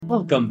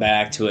Welcome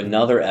back to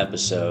another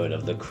episode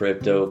of the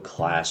Crypto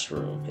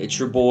Classroom. It's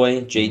your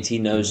boy,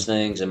 JT Knows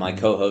Things, and my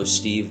co-host,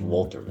 Steve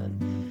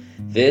Wolterman.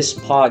 This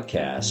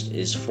podcast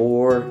is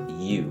for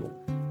you.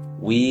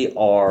 We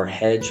are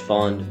hedge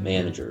fund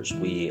managers.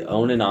 We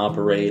own and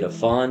operate a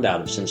fund out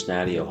of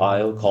Cincinnati,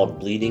 Ohio called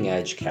Bleeding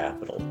Edge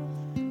Capital.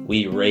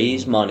 We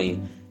raise money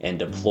and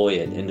deploy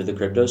it into the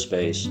crypto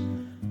space,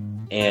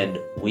 and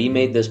we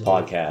made this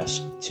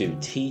podcast to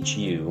teach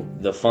you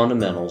the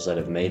fundamentals that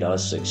have made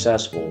us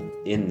successful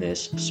in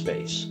this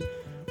space.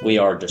 We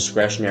are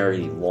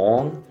discretionary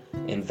long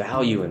and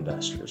value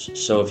investors.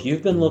 So if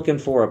you've been looking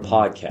for a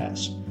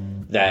podcast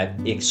that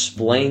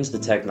explains the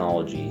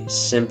technology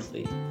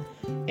simply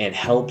and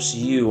helps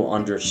you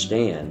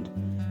understand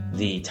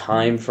the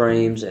time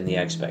frames and the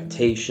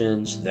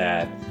expectations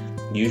that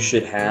you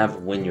should have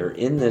when you're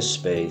in this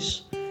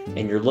space,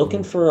 and you're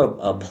looking for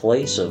a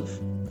place of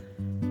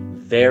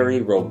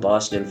very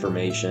robust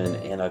information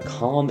and a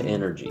calm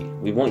energy.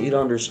 We want you to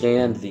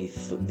understand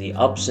the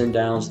ups and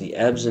downs, the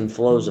ebbs and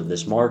flows of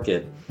this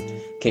market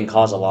can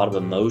cause a lot of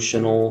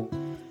emotional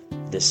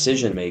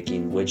decision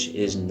making, which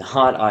is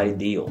not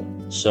ideal.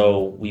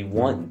 So we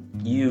want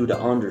you to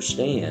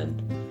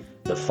understand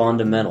the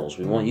fundamentals.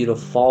 We want you to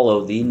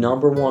follow the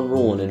number one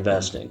rule in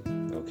investing,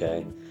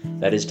 okay?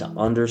 That is to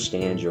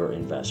understand your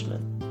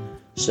investment.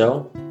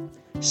 So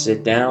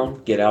sit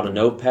down, get out a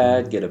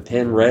notepad, get a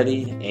pen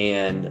ready,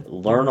 and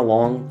learn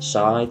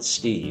alongside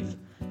Steve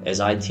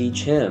as I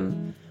teach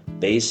him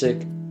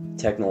basic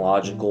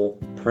technological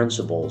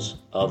principles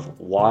of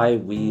why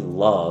we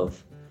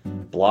love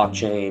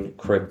blockchain,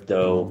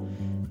 crypto,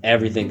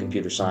 everything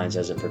computer science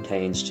as it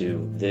pertains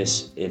to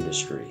this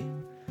industry.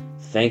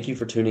 Thank you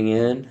for tuning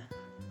in.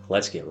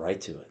 Let's get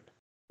right to it.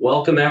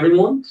 Welcome,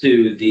 everyone,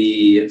 to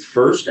the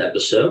first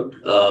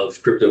episode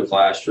of Crypto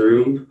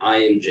Classroom. I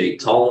am Jake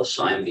Tullis.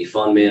 I am the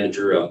fund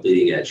manager of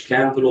Bleeding Edge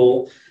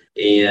Capital,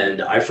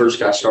 and I first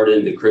got started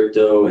into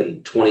crypto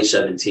in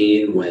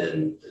 2017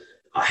 when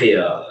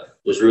I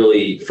was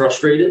really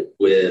frustrated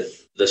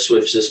with the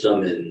SWIFT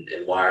system and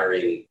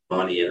wiring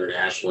money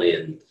internationally,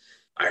 and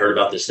I heard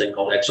about this thing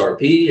called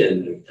XRP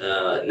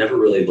and never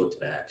really looked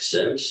back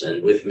since.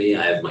 And with me,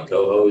 I have my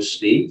co-host,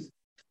 Steve.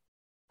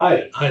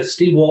 Hi,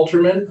 Steve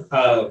Wolterman.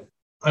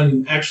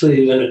 I'm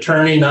actually an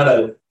attorney, not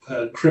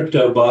a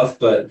crypto buff,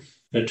 but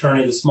an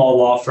attorney at a small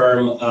law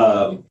firm.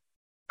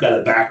 Got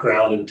a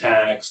background in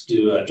tax,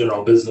 do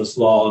general business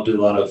law, do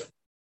a lot of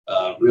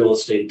real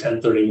estate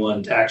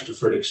 1031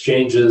 tax-deferred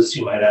exchanges.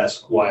 You might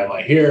ask, why am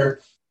I here?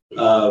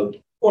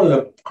 One of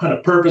the kind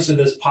of purpose of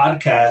this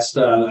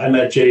podcast, I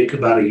met Jake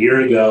about a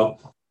year ago,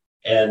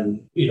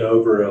 and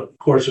over a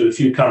course of a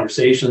few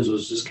conversations,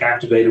 was just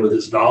captivated with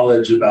his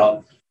knowledge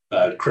about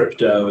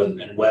crypto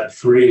and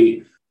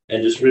Web3,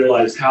 and just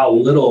realized how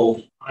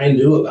little I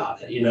knew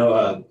about it.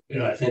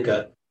 I think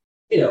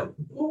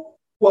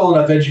well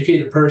enough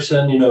educated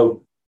person,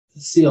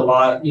 see a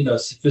lot,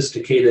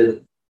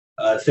 sophisticated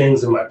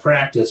things in my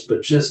practice,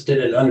 but just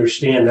didn't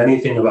understand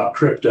anything about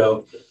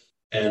crypto.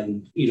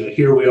 And,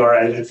 here we are.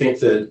 I think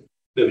that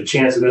we have a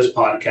chance in this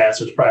podcast.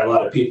 There's probably a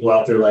lot of people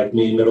out there like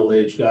me,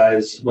 middle-aged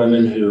guys,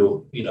 women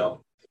who,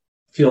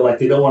 feel like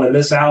they don't want to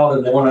miss out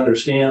and they want to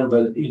understand,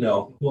 but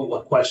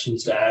what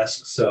questions to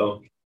ask.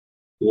 So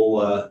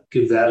we'll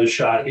give that a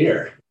shot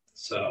here.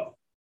 So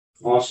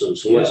awesome.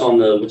 So what's on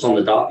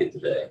the docket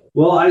today?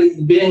 Well,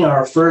 being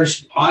our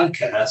first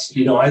podcast,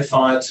 I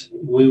thought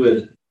we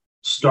would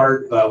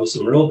start with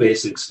some real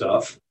basic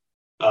stuff.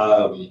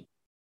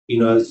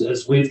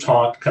 As we've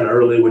talked kind of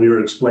early when you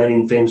were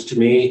explaining things to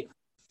me,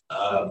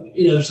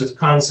 there's this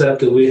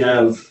concept that we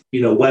have,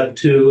 Web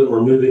 2 and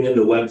we're moving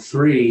into Web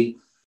 3.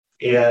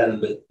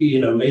 And,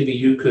 maybe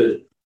you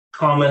could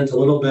comment a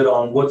little bit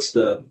on what's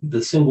the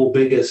single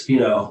biggest,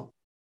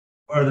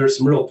 are there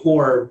some real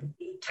core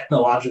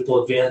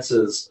technological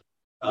advances,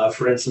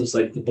 for instance,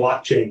 like the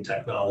blockchain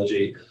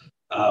technology,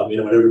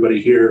 when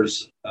everybody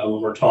hears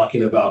when we're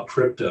talking about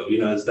crypto,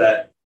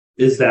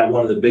 is that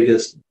one of the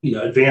biggest,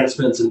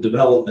 advancements and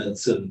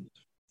developments, and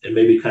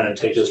maybe kind of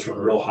take us from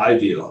a real high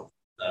view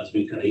as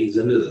we kind of ease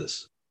into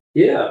this.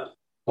 Yeah,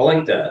 I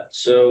like that.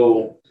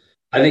 So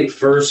I think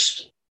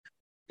first,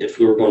 if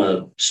we were going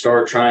to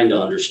start trying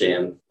to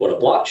understand what a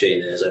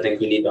blockchain is, I think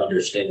we need to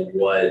understand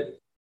what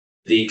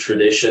the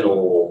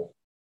traditional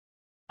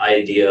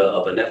idea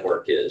of a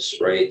network is,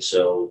 right?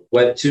 So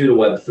Web 2 to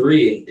Web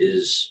 3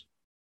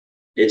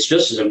 it's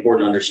just as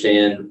important to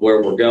understand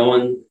where we're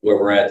going, where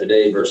we're at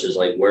today versus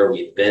like where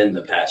we've been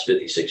the past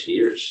 50, 60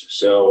 years.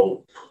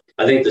 So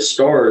I think to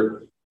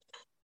start,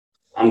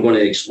 I'm going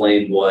to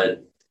explain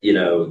what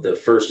the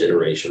first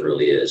iteration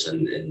really is.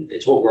 And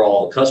it's what we're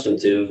all accustomed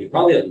to. We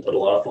probably haven't put a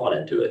lot of thought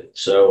into it.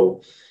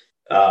 So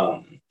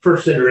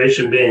first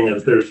iteration being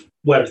if there's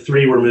Web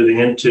 3 we're moving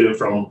into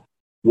from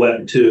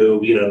Web 2,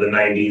 the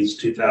 90s,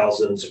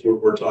 2000s,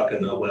 we're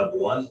talking Web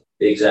 1.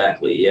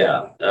 Exactly,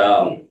 yeah.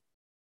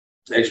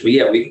 Actually,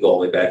 yeah, we could go all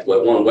the way back to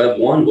Web 1. Web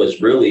 1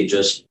 was really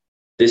just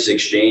this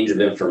exchange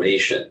of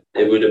information.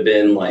 It would have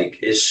been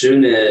like as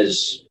soon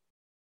as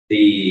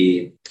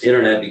the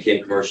internet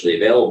became commercially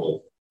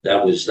available,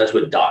 That's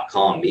what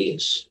 .com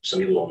means. Some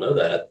people don't know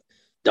that.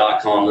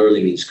 .com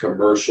literally means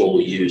commercial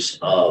use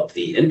of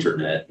the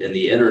internet, and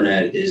the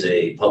internet is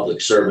a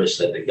public service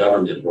that the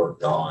government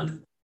worked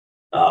on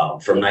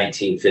from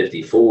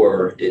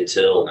 1954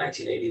 until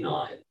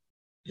 1989.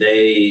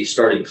 They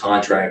started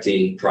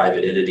contracting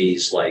private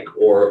entities like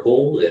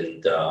Oracle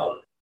and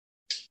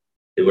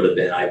it would have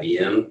been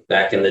IBM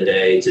back in the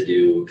day to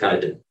do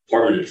kind of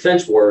Department of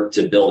Defense work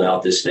to build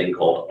out this thing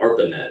called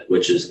ARPANET,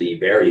 which is the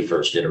very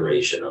first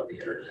iteration of the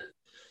internet.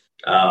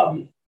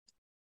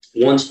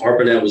 Once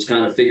ARPANET was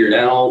kind of figured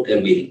out,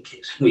 and we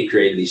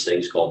created these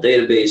things called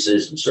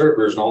databases and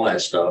servers and all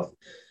that stuff,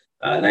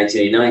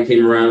 1989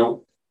 came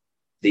around.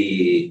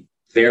 The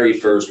very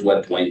first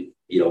Web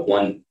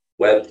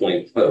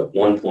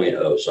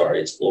 1.0,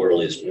 sorry, it's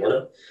plural, is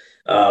more,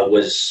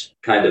 was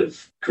kind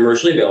of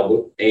commercially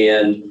available,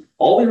 and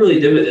all we really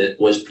did with it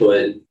was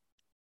put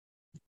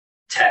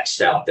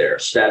text out there,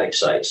 static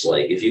sites.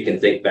 Like if you can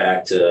think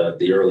back to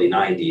the early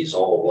 90s,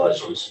 all it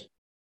was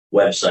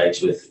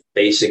websites with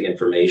basic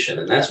information.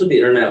 And that's what the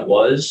internet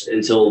was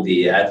until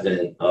the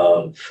advent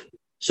of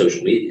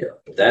social media.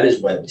 That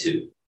is Web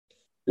 2.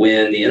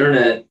 When the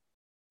internet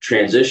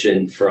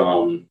transitioned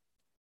from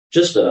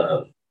just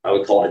I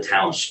would call it a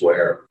town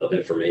square of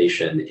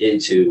information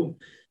into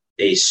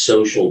a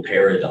social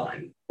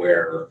paradigm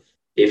where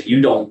if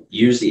you don't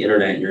use the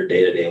internet in your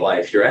day-to-day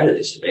life, you're at a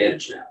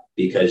disadvantage now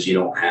because you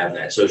don't have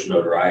that social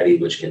notoriety,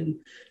 which can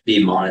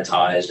be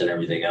monetized and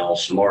everything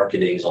else.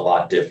 Marketing is a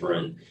lot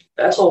different.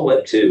 That's all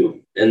Web 2.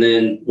 And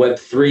then Web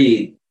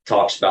 3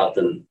 talks about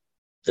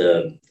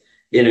the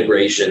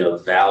integration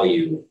of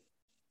value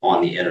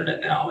on the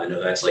internet now. I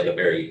know that's like a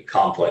very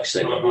complex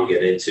thing that we'll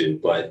get into,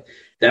 but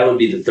that would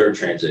be the third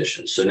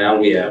transition. So now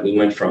we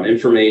went from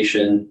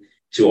information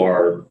to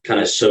our kind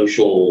of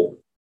social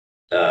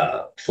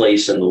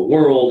place in the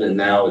world, and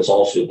now it's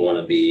also going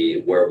to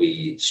be where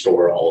we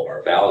store all of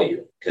our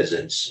value because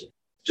it's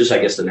just, I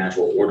guess, the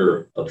natural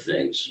order of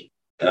things.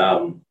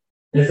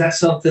 Is that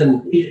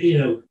something,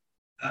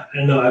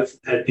 I know I've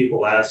had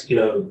people ask,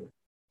 do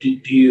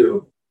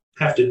you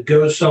have to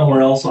go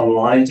somewhere else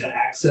online to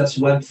access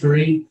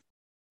Web3?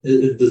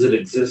 Does it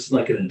exist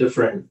like in a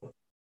different,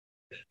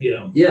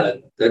 Yeah,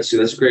 that's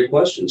a great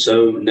question.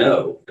 So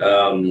no,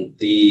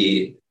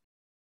 the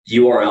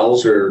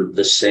URLs are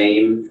the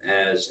same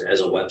as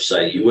a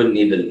website. You wouldn't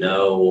even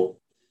know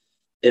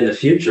in the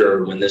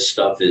future when this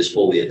stuff is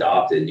fully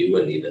adopted, you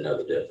wouldn't even know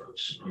the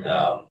difference.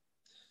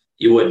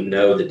 You wouldn't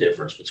know the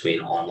difference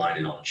between online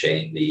and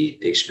on-chain. The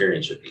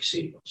experience would be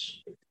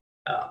seamless.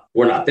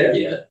 We're not there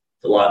yet.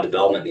 A lot of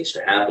development needs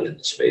to happen in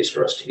the space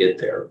for us to get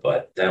there,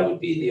 but that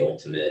would be the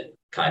ultimate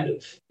kind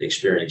of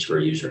experience for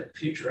a user in the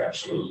future,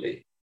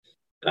 absolutely.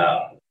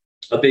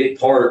 A big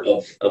part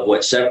of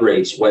what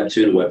separates Web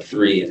 2 to Web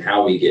 3 and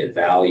how we get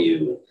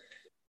value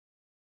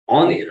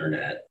on the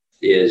internet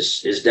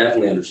is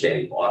definitely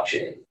understanding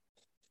blockchain.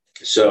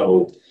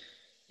 So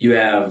you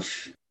have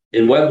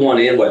in Web 1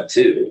 and Web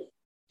 2,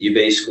 you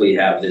basically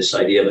have this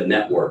idea of a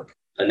network.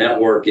 A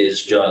network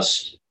is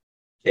just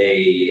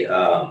a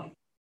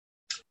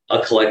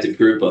collective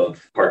group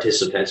of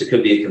participants. It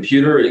could be a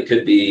computer, it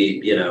could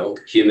be,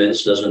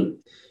 humans, doesn't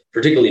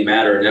particularly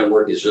matter. A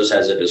network is just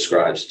as it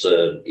describes. It's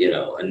a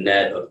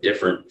net of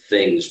different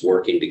things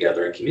working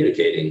together and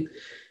communicating.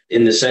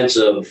 In the sense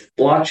of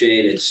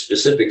blockchain, it's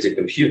specific to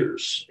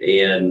computers.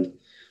 And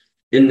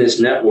in this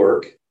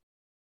network,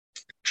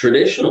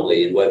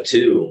 traditionally in Web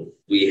 2,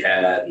 we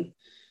had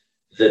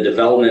the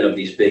development of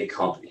these big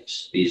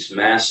companies, these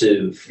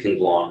massive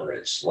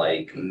conglomerates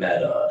like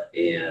Meta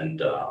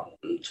and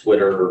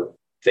Twitter,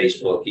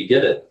 Facebook, you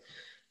get it.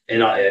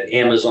 And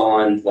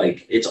Amazon,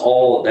 that's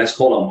called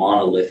a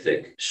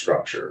monolithic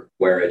structure,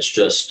 where it's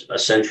just a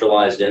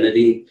centralized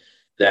entity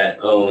that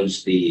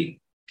owns the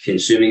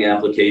consuming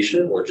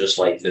application, or just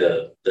like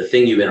the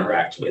thing you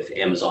interact with,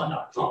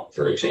 Amazon.com,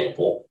 for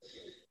example.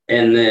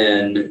 And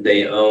then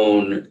they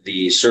own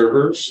the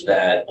servers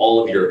that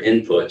all of your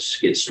inputs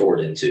get stored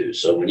into.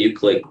 So when you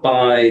click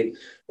buy,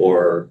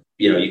 or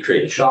you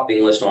create a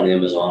shopping list on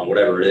Amazon,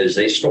 whatever it is,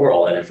 they store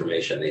all that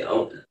information. They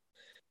own it.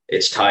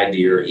 It's tied to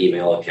your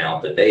email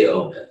account that they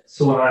own it.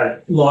 So when I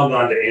log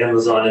on to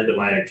Amazon into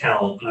my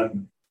account,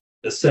 I'm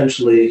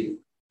essentially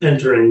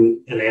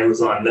entering an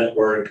Amazon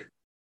network.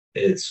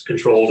 It's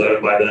controlled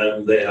by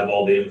them. They have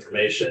all the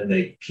information.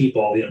 They keep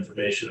all the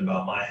information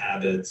about my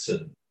habits,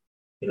 and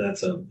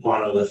that's a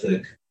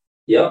monolithic.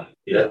 Yeah,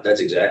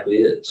 that's exactly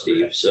it,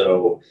 Steve. Okay.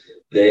 So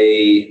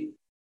they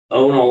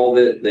own all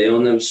of it. They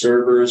own them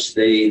servers.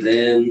 They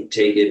then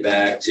take it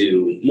back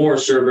to more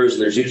servers,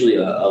 and there's usually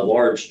a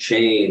large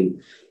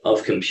chain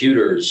of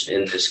computers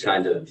in this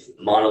kind of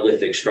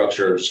monolithic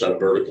structure, just a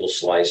vertical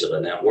slice of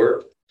a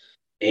network.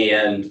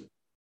 And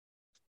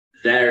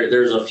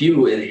there's a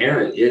few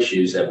inherent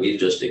issues that we've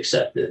just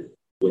accepted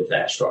with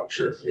that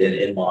structure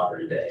in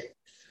modern day.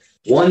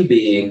 One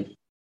being,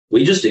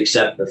 we just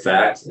accept the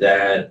fact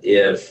that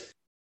if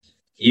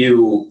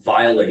you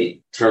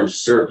violate terms of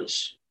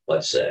service,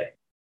 let's say,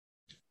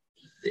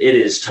 it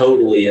is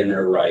totally in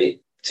their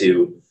right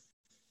to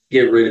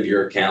get rid of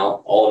your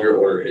account, all of your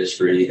order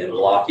history, and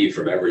block you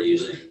from ever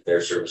using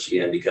their service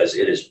again because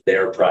it is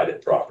their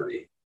private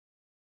property.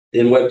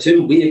 In Web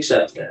 2, we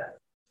accept that.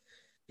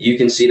 You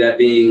can see that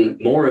being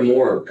more and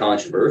more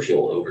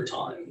controversial over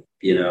time.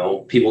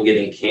 People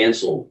getting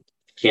cancel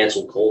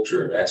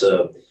culture. That's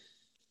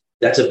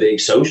a big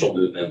social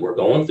movement we're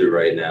going through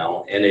right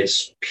now, and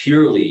it's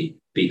purely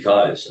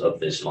because of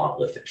this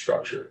monolithic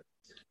structure.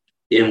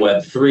 In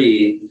Web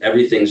 3,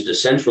 everything's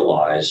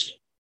decentralized,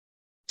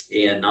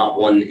 and not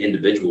one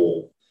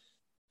individual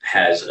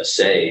has a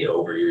say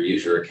over your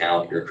user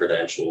account, your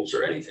credentials,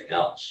 or anything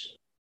else.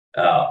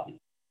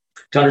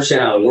 To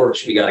understand how it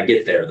works, we got to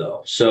get there,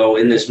 though. So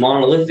in this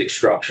monolithic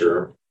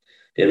structure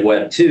in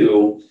Web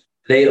 2,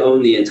 they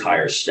own the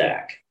entire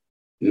stack,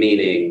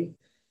 meaning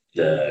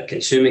the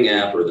consuming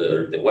app or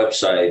the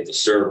website, the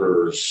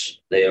servers,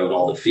 they own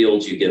all the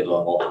fields you give them,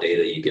 all the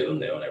data you give them,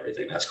 they own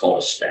everything. That's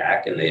called a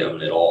stack, and they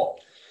own it all.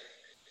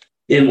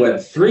 In Web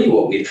 3,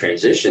 what we've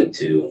transitioned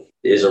to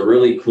is a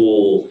really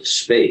cool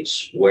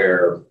space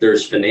where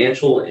there's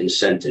financial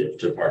incentive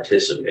to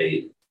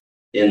participate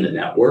in the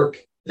network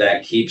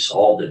that keeps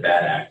all the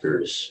bad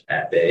actors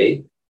at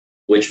bay,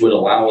 which would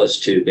allow us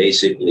to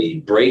basically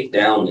break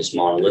down this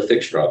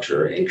monolithic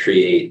structure and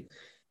create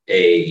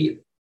a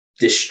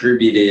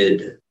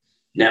distributed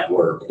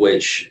network,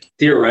 which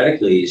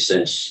theoretically,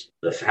 since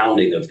the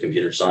founding of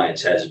computer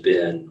science, has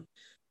been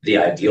the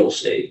ideal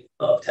state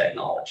of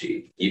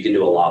technology. You can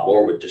do a lot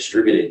more with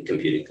distributed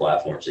computing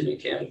platforms than you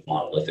can with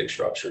monolithic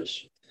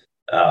structures.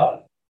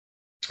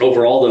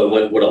 Overall,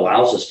 though, what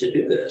allows us to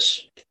do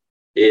this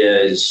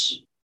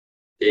is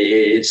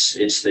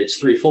it's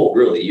threefold,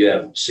 really. You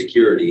have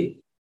security,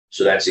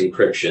 so that's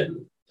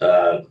encryption.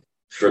 For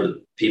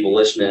the people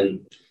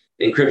listening,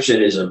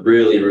 encryption is a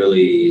really,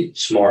 really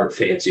smart,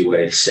 fancy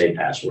way to say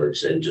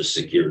passwords and just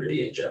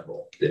security in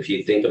general. If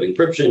you think of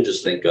encryption,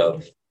 just think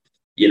of,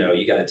 you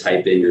got to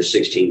type in your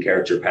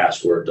 16-character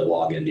password to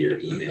log into your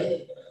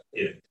email.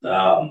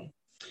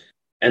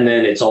 And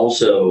then it's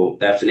also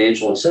that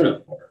financial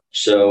incentive part.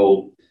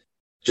 So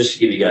just to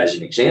give you guys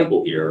an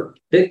example here,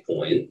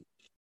 Bitcoin.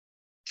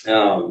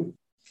 In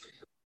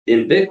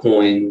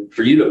Bitcoin,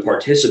 for you to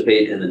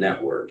participate in the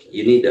network,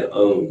 you need to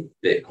own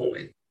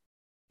Bitcoin.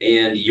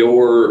 And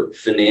your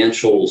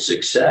financial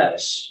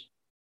success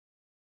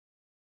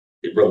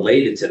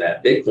related to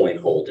that Bitcoin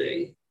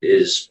holding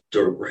is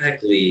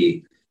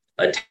directly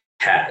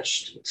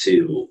attached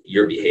to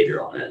your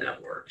behavior on that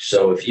network.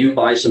 So if you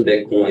buy some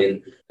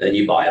Bitcoin, then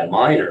you buy a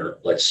miner,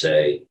 let's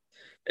say,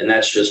 and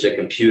that's just a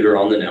computer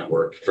on the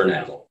network for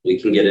now. We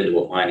can get into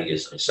what mining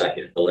is in a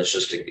second, but let's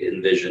just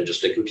envision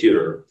just a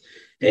computer.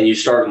 And you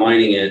start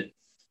mining it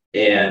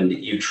and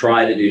you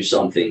try to do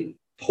something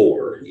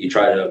poor. You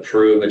try to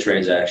approve a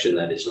transaction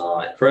that is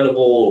not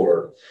credible,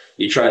 or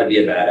you try to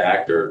be a bad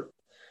actor.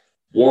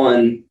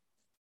 One,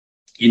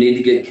 you need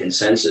to get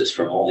consensus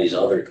from all these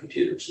other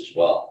computers as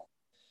well.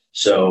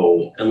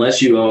 So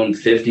unless you own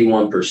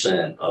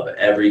 51% of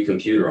every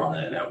computer on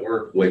that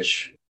network,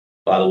 which,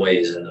 by the way,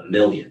 is in the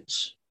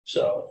millions,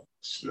 so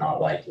it's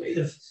not likely.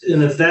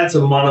 If that's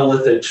a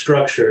monolithic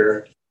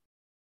structure,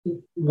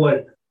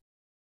 what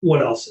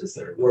else is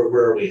there?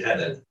 Where are we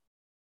headed?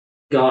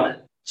 Got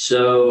it.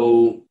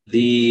 So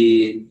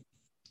the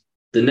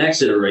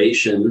next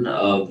iteration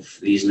of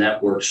these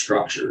network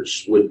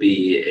structures would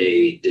be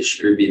a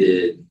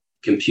distributed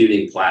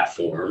computing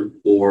platform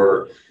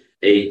or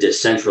a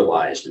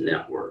decentralized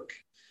network.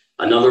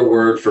 Another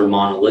word for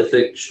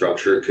monolithic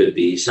structure could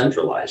be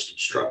centralized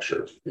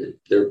structure.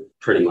 They're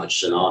pretty much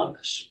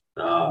synonymous.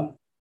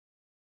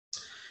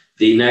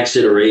 The next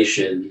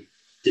iteration,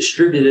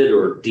 distributed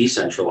or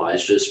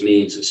decentralized, just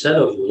means instead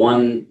of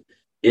one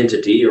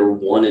entity or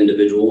one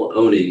individual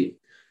owning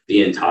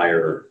the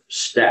entire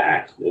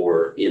stack,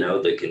 or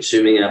the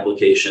consuming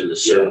application, the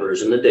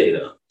servers, and the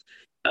data,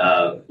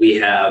 we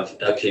have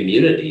a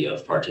community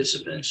of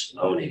participants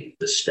owning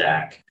the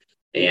stack,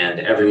 and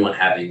everyone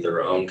having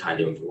their own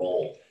kind of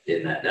role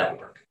in that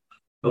network.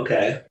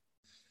 Okay.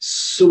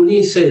 So when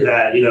you say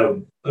that,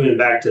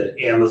 back to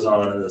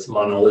Amazon and this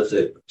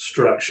monolithic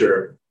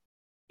structure,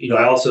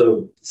 I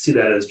also see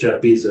that as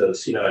Jeff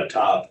Bezos, at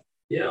top.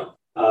 Yeah.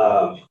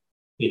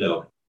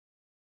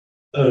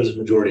 Owns the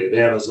majority of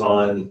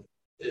Amazon.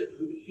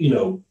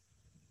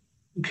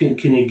 Can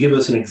you give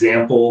us an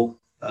example?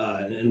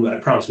 And I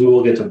promise we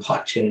will get to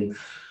blockchain,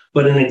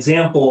 but an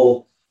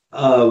example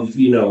of,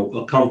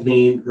 a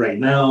company right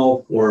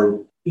now,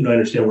 or, I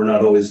understand we're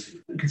not always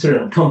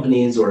considering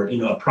companies or,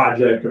 a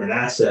project or an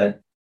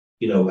asset,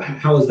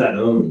 how is that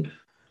owned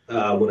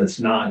when it's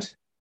not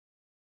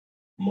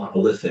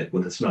monolithic,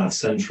 when it's not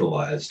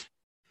centralized?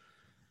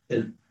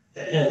 And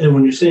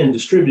when you're saying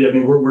distributed,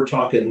 we're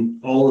talking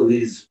all of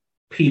these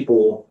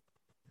people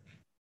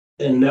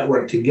and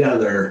network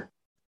together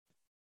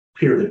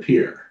peer to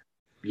peer.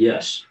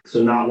 Yes.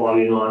 So not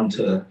logging on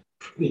to,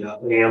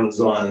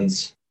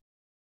 Amazon's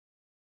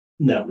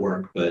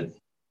network, but.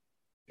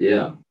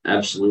 Yeah,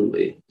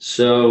 absolutely.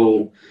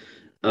 So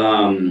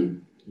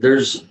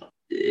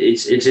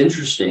it's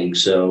interesting.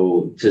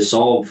 So to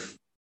solve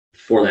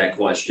for that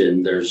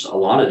question, there's a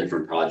lot of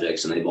different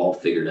projects and they've all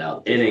figured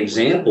out. An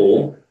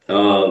example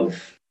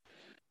of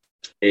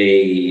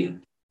a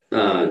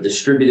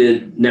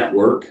distributed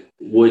network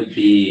would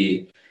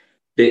be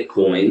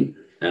Bitcoin.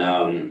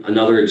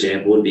 Another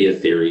example would be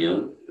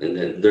Ethereum. And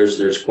then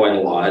there's quite a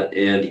lot.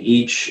 And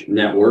each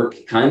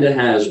network kind of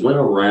went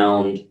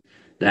around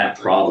that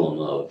problem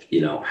of,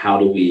 how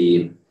do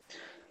we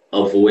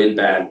avoid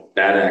bad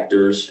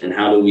actors and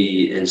how do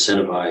we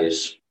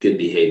incentivize good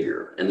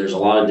behavior? And there's a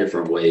lot of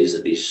different ways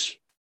that these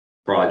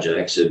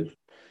projects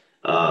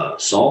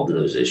have solved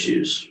those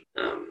issues.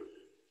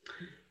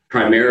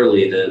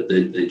 Primarily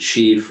the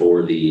chief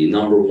or the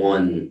number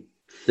one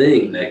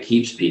thing that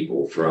keeps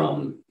people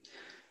from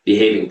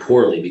behaving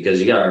poorly, because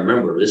you got to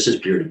remember, this is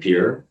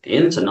peer-to-peer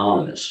and it's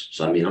anonymous.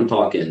 So, I'm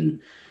talking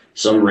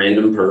some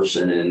random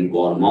person in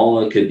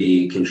Guatemala could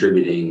be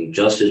contributing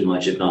just as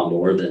much, if not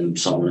more, than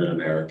someone in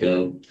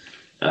America.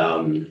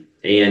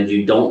 And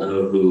you don't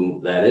know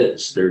who that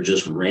is. They're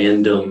just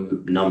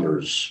random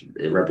numbers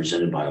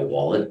represented by a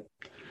wallet.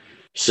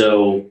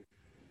 So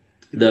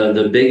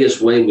the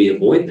biggest way we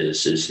avoid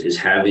this is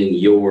having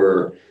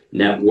your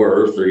net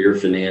worth or your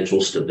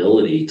financial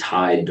stability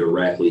tied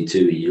directly to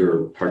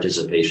your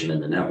participation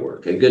in the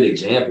network. A good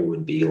example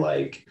would be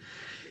like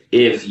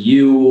if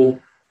you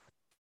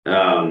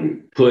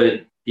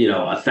put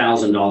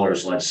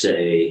 $1,000, let's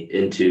say,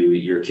 into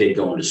your kid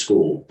going to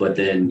school, but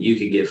then you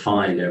could get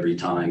fined every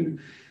time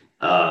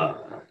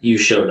you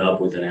showed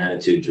up with an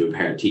attitude to a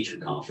parent-teacher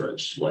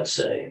conference, let's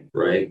say,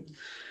 right?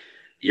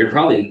 You're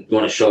probably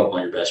going to show up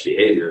on your best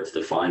behavior if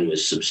the fine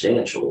was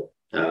substantial.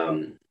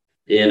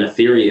 In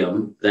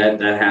Ethereum,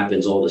 that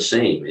happens all the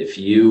same. If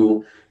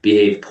you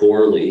behave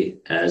poorly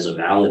as a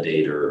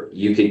validator,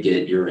 you could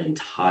get your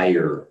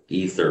entire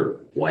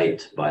Ether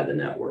wiped by the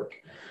network.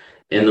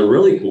 And the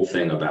really cool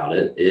thing about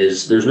it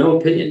is there's no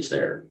opinions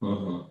there.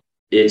 Uh-huh.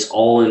 It's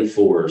all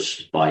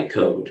enforced by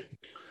code.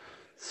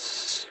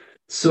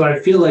 So I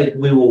feel like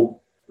we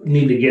will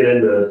need to get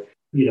into,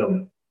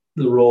 the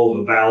role of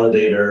a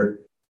validator.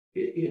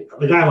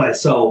 Like I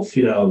myself,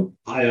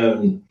 I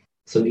own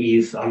some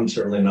ETH. I'm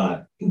certainly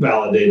not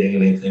validating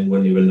anything,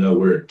 wouldn't even know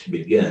where to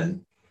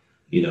begin.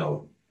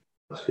 I'm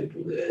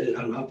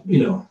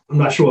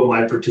not sure what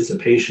my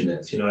participation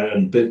is. I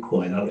own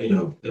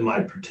Bitcoin. Am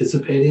I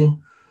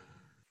participating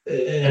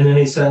in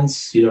any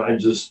sense? I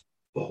just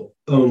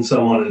own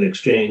some on an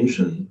exchange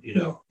and,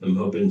 I'm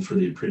hoping for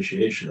the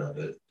appreciation of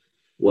it.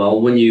 Well,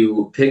 when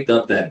you picked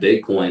up that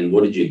Bitcoin,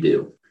 what did you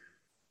do?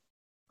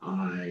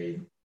 I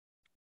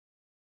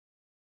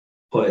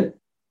put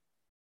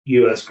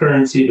U.S.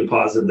 currency,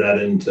 deposit that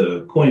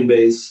into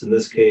Coinbase in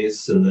this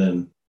case, and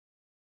then,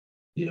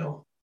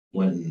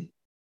 went and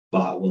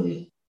bought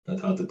when I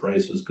thought the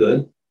price was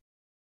good.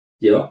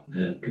 Yeah.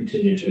 And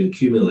continue to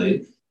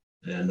accumulate,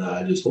 and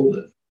I just hold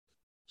it.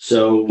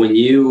 So when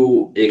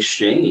you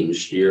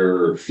exchanged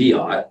your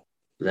fiat,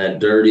 that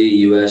dirty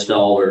U.S.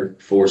 dollar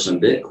for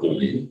some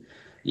Bitcoin,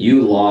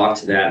 you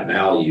locked that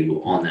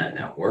value on that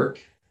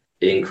network,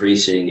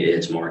 increasing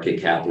its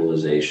market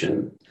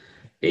capitalization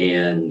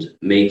and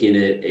making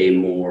it a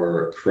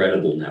more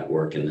credible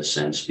network in the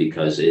sense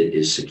because it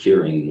is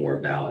securing more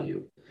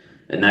value.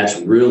 And that's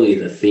really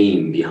the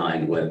theme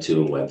behind Web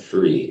 2 and Web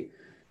 3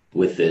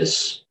 with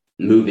this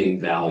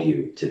moving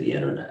value to the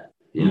internet.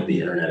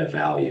 The internet of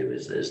value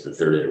is the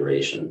third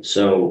iteration.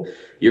 So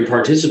you're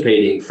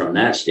participating from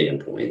that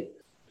standpoint,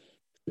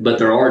 but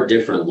there are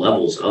different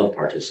levels of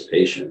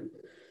participation.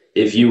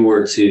 If you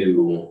were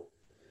to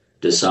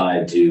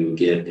decide to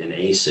get an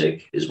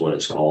ASIC, is what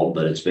it's called,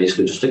 but it's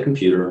basically just a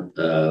computer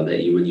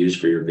that you would use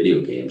for your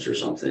video games or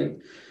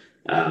something,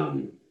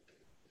 and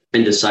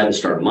decide to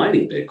start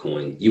mining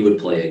Bitcoin, you would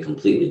play a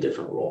completely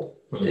different role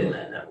in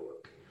that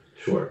network.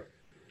 Sure.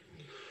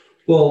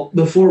 Well,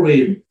 before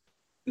we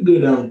go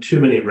down too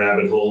many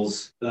rabbit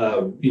holes,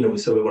 we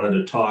said we wanted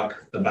to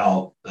talk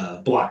about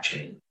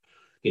blockchain.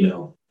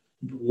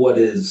 What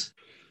is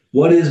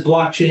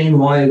blockchain?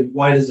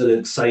 Why does it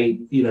excite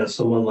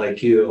someone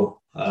like you?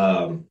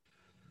 And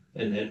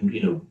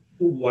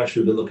why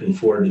should we be looking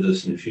forward to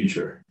this in the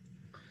future?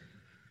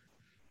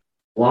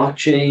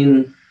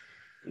 Blockchain,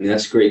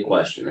 that's a great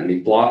question.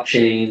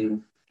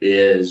 Blockchain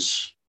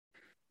is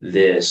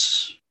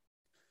this,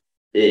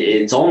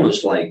 it's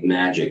almost like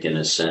magic in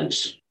a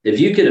sense. If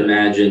you could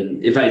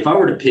imagine, if I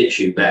were to pitch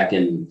you back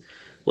in,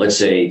 let's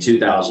say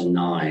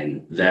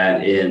 2009,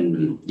 that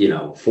in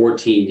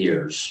 14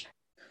 years,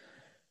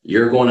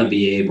 you're going to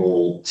be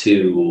able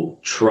to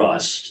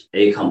trust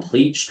a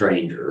complete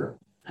stranger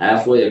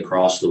halfway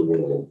across the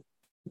world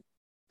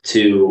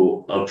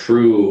to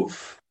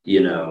approve,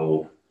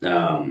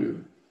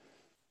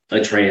 a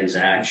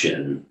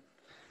transaction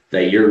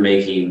that you're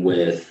making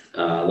with,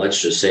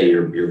 let's just say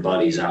your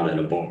buddies out at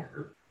a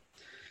bar,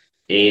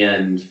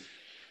 and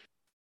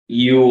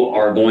you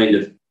are going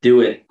to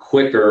do it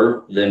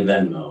quicker than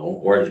Venmo,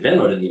 or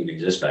Venmo didn't even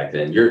exist back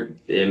then. You're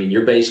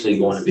basically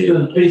going to be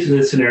basically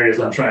the scenario is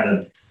I'm trying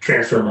to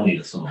transfer money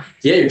to someone.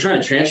 Yeah, you're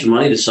trying to transfer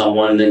money to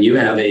someone, and then you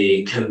have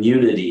a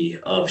community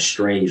of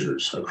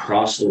strangers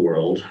across the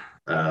world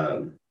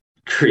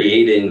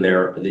creating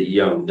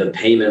the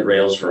payment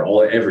rails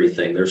for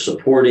everything. They're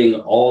supporting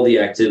all the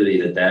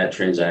activity that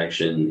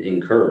transaction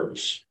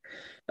incurs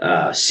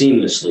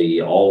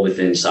seamlessly, all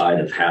within inside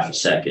of half a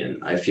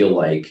second. I feel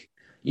like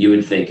you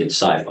would think it's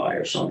sci-fi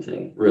or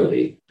something,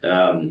 really,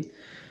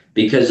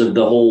 because of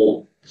the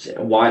whole.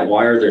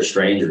 Why are there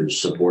strangers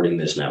supporting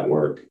this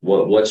network?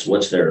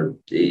 What's their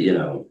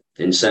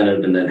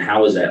incentive, and then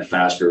how is that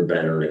faster,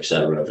 better, et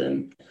cetera,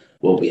 than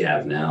what we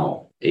have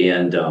now?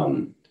 And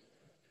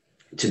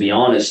to be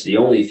honest, the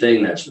only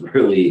thing that's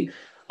really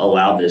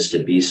allowed this to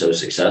be so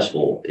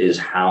successful is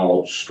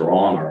how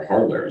strong our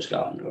hardware has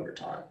gotten over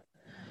time.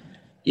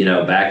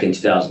 Back in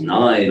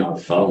 2009, our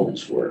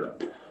phones were,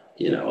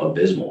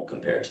 abysmal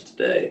compared to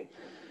today.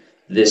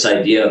 This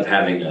idea of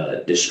having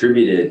a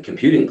distributed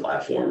computing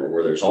platform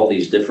where there's all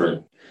these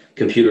different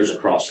computers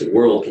across the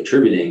world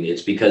contributing,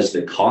 it's because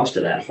the cost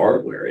of that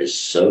hardware is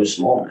so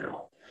small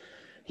now.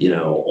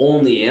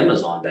 Only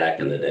Amazon back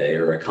in the day,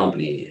 or a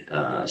company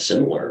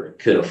similar,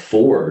 could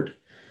afford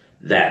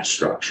that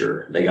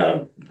structure. They got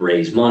to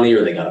raise money,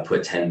 or they got to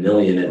put 10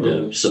 million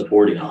into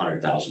supporting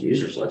 100,000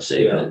 users, let's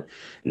say. Yeah. But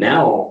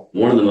now,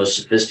 one of the most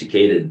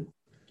sophisticated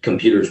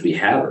computers we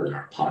have are in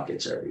our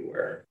pockets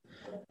everywhere.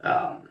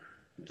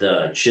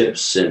 The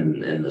chips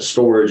and the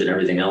storage and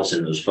everything else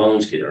in those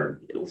phones are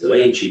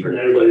way cheaper. And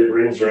everybody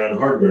brings around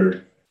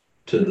hardware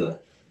to the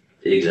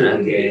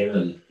game.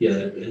 And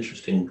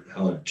interesting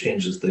how it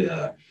changes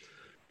the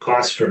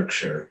cost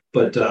structure.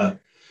 But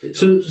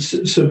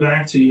so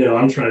back to,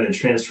 I'm trying to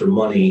transfer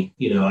money.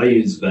 I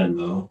use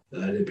Venmo.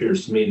 It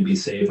appears to me to be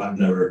safe. I've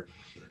never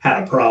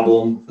had a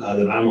problem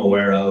that I'm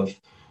aware of.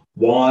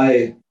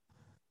 Why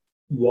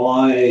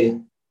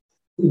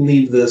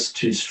leave this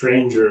to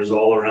strangers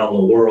all around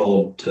the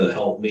world to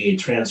help me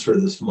transfer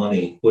this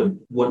money?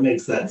 What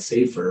makes that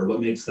safer?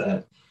 What makes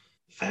that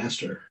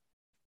faster?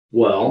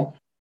 Well,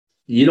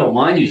 you don't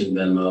mind using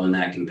Venmo in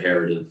that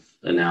comparative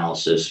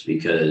analysis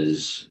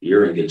because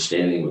you're in good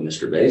standing with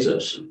Mr.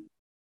 Bezos,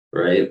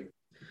 right?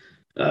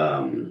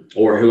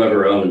 Or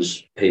whoever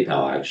owns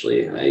PayPal,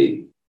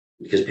 actually,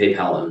 because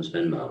PayPal owns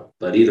Venmo.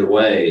 But either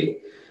way,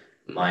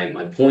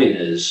 my point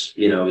is,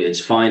 it's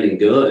fine and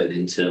good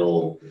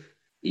until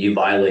you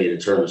violate a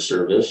term of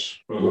service,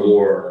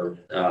 or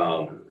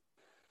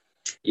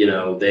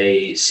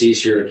they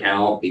seize your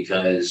account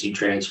because you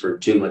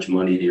transferred too much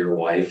money to your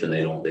wife and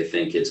they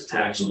think it's a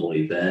taxable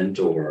event,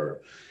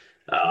 or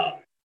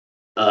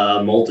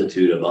a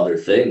multitude of other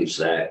things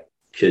that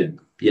could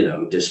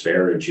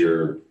disparage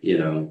your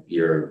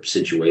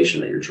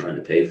situation that you're trying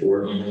to pay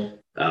for.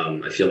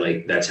 I feel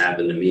like that's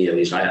happened to me. At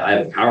least I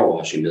have a power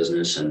washing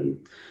business,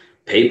 and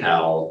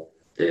PayPal,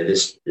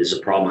 this is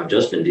a problem I've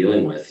just been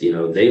dealing with.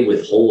 They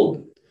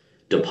withhold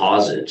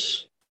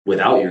deposits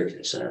without your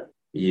consent.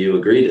 You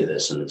agree to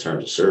this in the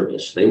terms of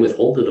service. They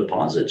withhold the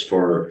deposits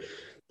for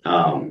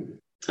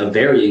a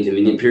very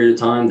inconvenient period of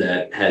time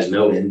that has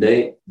no end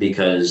date,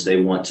 because they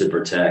want to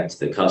protect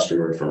the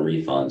customer from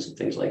refunds and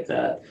things like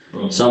that.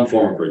 Some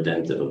form of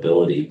redemptive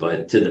ability.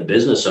 But to the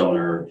business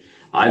owner,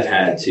 I've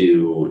had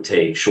to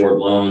take short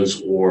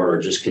loans or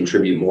just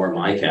contribute more of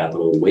my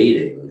capital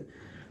waiting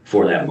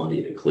for that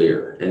money to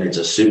clear. And it's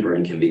a super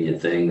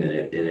inconvenient thing, and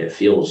it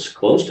feels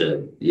close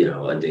to,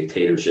 a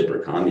dictatorship or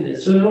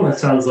communism. So it almost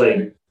sounds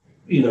like,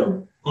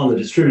 on the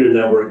distributed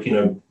network,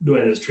 doing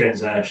this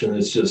transaction,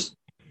 it's just,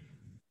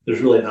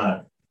 there's really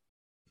not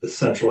a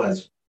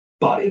centralized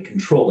body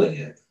controlling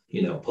it,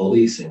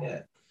 policing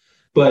it.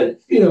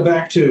 But,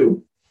 back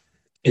to,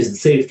 is it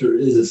safer?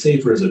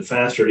 Is it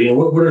faster?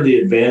 What are the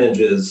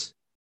advantages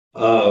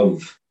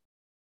of,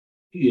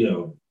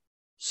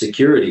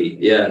 security?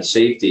 Yeah,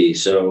 safety.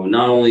 So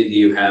not only do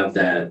you have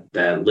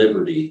that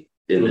liberty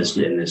in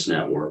this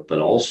network, but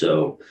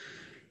also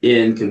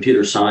in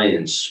computer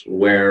science,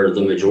 where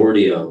the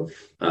majority of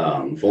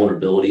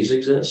vulnerabilities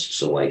exist,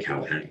 so like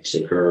how hacks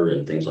occur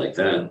and things like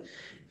that,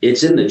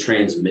 it's in the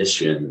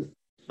transmission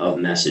of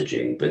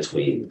messaging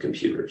between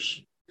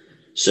computers.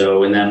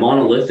 So in that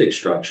monolithic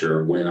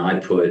structure, when I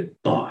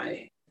put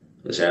buy,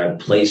 let's say I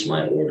place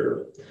my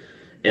order,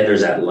 and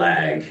there's that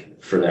lag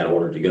for that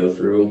order to go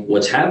through,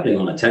 what's happening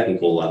on a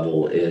technical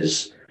level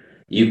is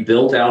you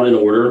built out an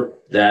order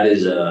that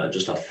is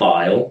just a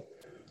file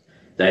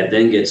that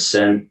then gets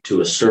sent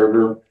to a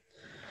server.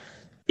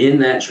 In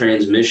that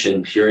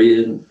transmission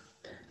period,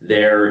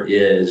 there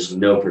is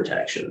no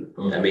protection.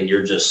 I mean,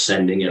 you're just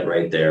sending it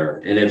right there.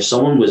 And if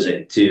someone was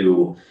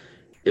able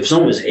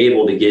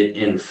to get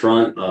in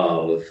front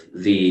of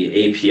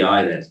the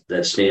API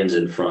that stands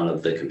in front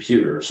of the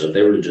computer, so if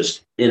they were to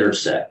just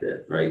intersect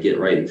it, right, get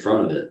right in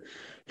front of it,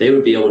 they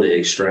would be able to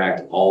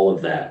extract all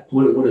of that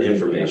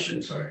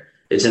information. Sorry.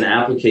 It's an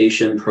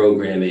application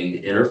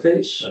programming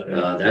interface.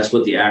 Okay. That's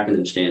what the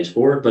acronym stands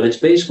for, but it's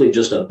basically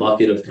just a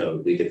bucket of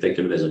code. We could think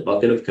of it as a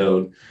bucket of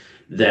code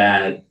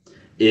that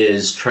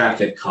is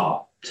traffic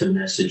cop to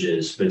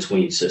messages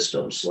between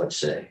systems, let's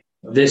say.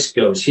 Okay. This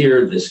goes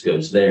here, this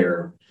goes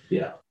there.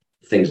 Yeah.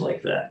 Things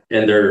like that.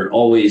 And they're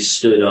always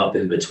stood up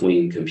in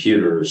between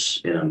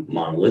computers in a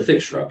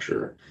monolithic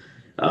structure.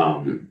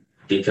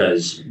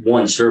 because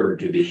one server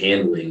could be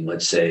handling,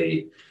 let's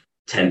say,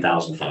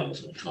 10,000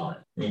 files at a time,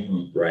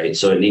 right?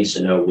 So it needs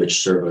to know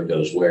which server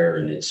goes where,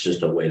 and it's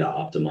just a way to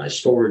optimize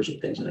storage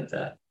and things like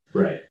that.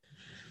 Right.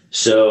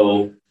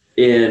 So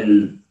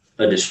in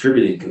a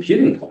distributed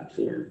computing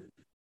platform,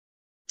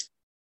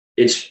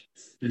 it's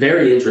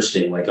very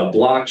interesting, like a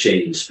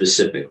blockchain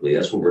specifically,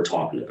 that's what we're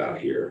talking about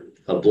here.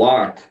 A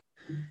block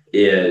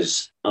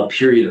is a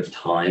period of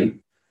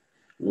time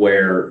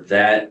where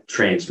that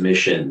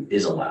transmission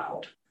is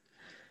allowed.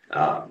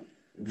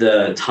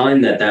 The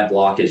time that that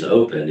block is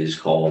open is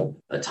called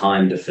a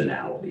time to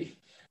finality.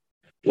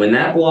 When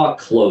that block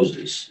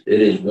closes,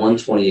 it is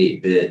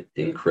 128-bit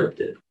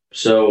encrypted.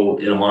 So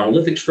in a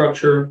monolithic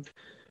structure,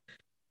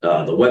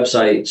 the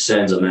website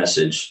sends a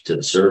message to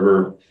the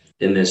server.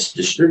 In this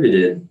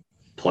distributed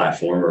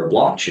platform or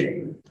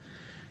blockchain,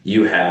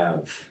 you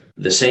have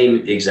the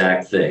same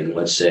exact thing.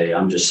 Let's say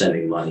I'm just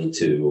sending money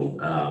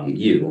to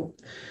you,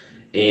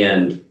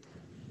 and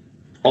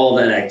all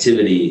that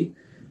activity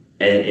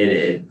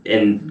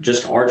and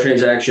just our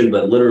transaction,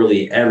 but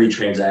literally every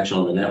transaction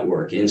on the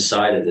network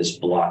inside of this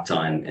block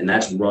time, and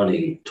that's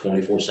running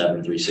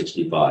 24/7,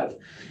 365.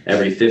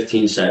 Every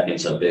 15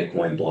 seconds, a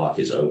Bitcoin block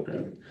is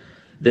open.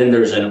 Then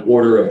there's an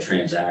order of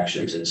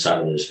transactions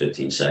inside of those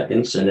 15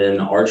 seconds, and then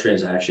our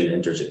transaction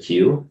enters a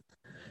queue.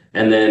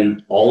 And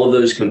then all of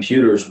those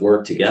computers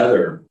work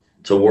together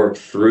to work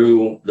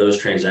through those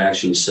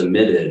transactions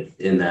submitted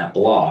in that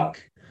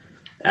block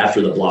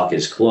after the block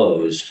is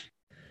closed.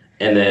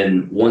 And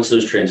then once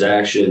those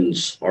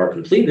transactions are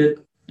completed,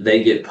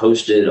 they get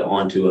posted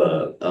onto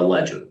a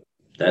ledger.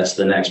 That's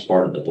the next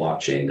part of the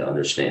blockchain to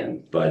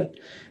understand.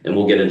 And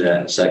we'll get into that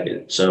in a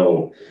second.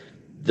 So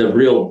the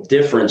real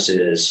difference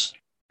is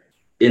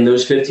in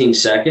those 15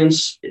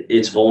 seconds,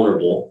 it's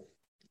vulnerable.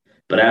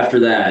 But after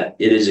that,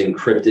 it is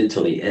encrypted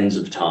till the ends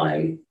of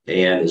time.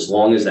 And as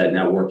long as that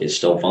network is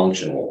still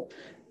functional,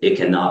 it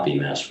cannot be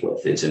messed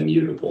with. It's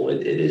immutable.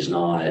 It is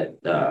not,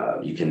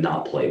 you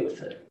cannot play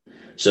with it.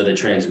 So the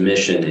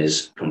transmission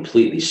is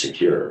completely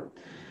secure.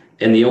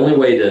 And the only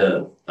way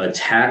to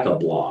attack a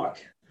block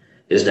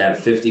is to have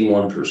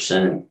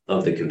 51%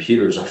 of the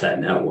computers of that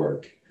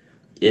network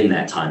in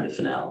that time to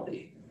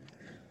finality,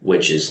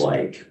 which is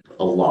like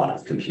a lot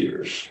of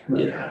computers.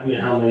 You know? I mean,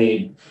 how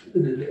many?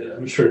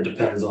 I'm sure it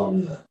depends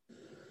on the.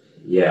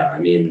 Yeah, I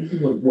mean,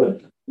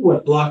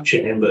 what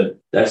blockchain, but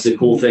that's the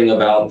cool thing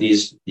about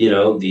these,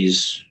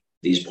 these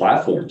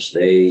platforms.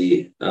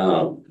 They,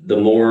 the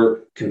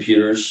more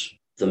computers,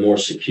 the more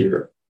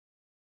secure,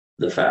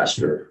 the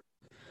faster.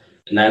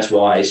 And that's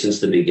why since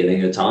the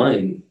beginning of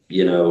time,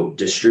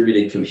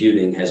 distributed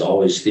computing has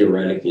always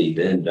theoretically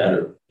been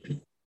better.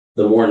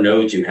 The more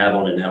nodes you have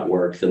on a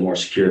network, the more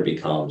secure it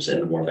becomes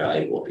and the more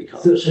valuable it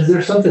becomes. So is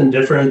there something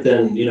different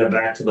than,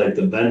 back to like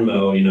the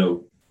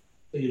Venmo,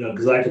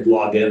 because I could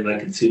log in and I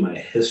could see my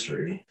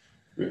history,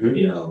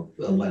 a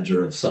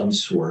ledger of some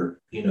sort,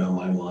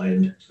 my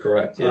mind.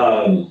 Correct.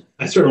 Yeah.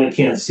 I certainly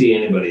can't see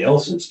anybody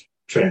else's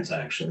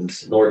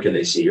transactions. Nor can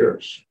they see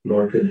yours.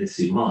 Nor can they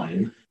see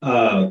mine.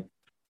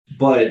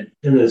 But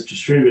in this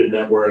distributed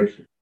network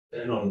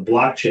and on the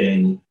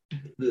blockchain,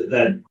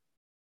 that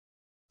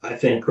I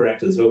think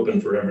is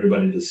open for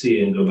everybody to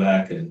see and go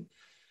back. And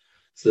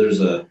so there's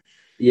a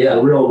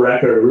real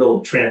record, a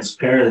real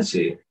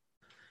transparency.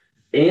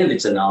 And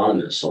it's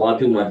anonymous. A lot of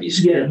people might be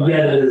scared by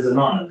that. It is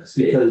anonymous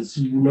because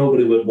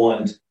nobody would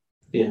want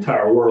the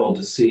entire world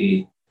to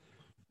see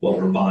what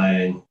we're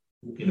buying,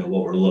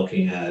 what we're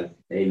looking at.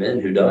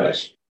 Amen. Who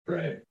does?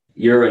 Right.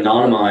 You're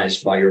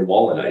anonymized by your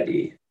wallet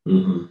ID.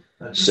 Mm-hmm.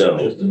 That's so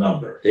just a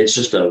number. It's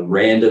just a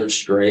random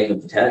string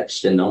of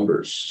text and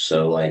numbers.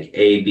 So like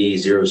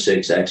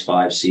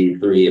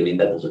AB06X5C3, I mean,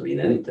 that doesn't mean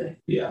anything.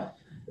 Yeah.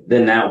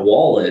 Then that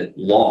wallet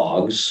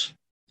logs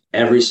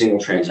every single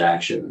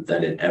transaction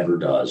that it ever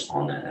does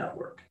on that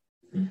network.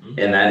 Mm-hmm.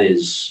 And that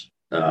is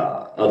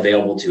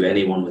available to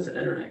anyone with an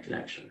internet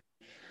connection.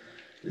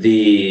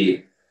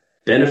 The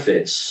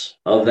benefits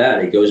of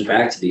that, it goes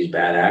back to these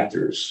bad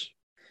actors.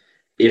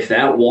 If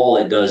that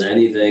wallet does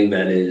anything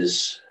that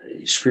is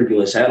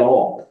scrupulous at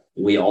all,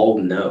 we all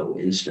know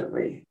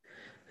instantly.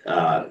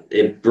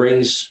 It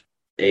brings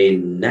a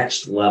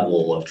next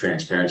level of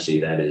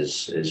transparency that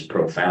is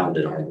profound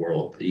in our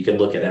world. You can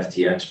look at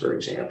FTX, for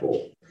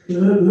example.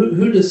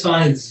 Who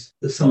decides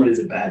if somebody's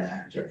a bad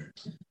actor?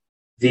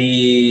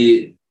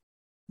 In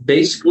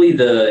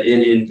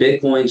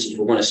Bitcoin, since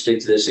we're going to stick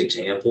to this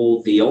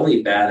example, the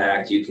only bad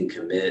act you can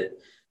commit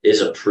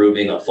is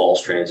approving a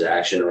false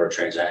transaction or a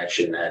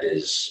transaction that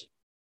is,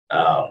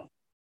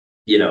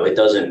 it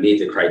doesn't meet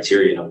the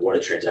criterion of what a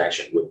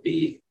transaction would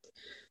be.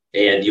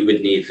 And you would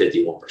need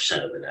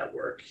 51% of the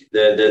network.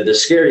 The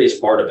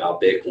scariest part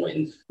about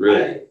Bitcoin,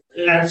 really.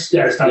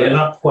 I'm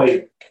not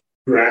quite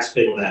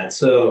grasping that.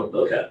 So,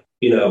 okay.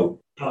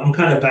 I'm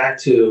kind of back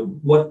to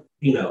what,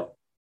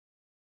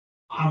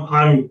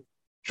 I'm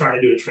trying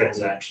to do a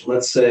transaction.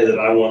 Let's say that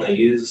I want to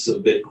use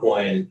some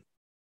Bitcoin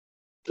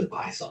to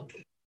buy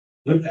something.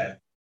 Okay.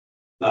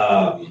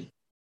 I'm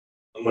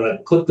going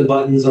to click the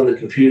buttons on the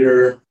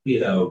computer,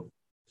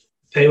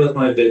 pay with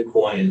my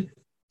Bitcoin.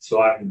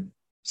 So I'm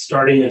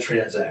starting a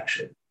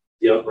transaction.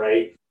 Yep.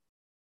 Right.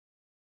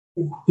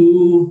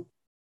 Who,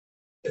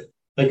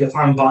 like if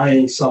I'm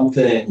buying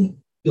something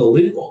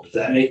illegal, does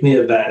that make me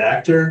a bad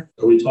actor?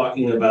 Are we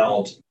talking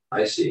about,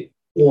 I see.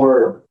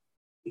 or,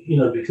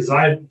 because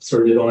I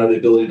certainly don't have the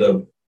ability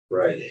to,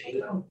 Right.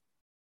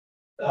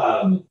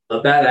 A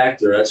bad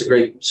actor, that's a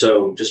great,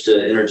 so just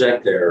to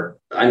interject there,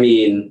 I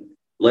mean,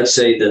 let's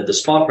say that the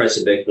spot price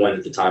of Bitcoin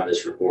at the time of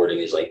this recording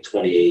is like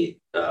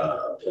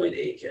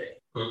 28.8K.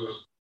 Mhm.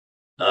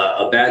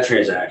 A bad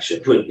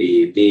transaction would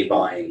be me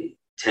buying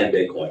 10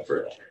 Bitcoin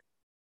for it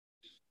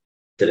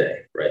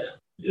today, right now.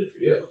 Good for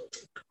you.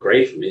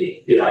 Great for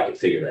me if I can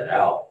figure that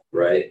out,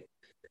 right?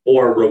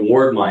 Or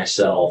reward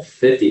myself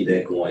 50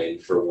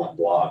 Bitcoin for one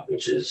block,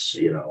 which is,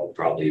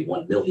 probably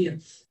 1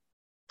 millionth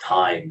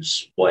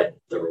times what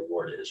the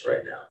reward is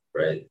right now,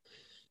 right?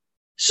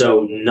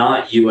 So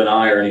not you and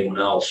I or anyone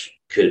else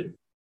could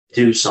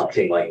do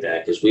something like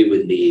that because we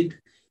would need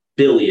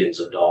billions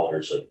of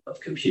dollars of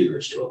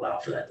computers to allow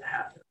for that to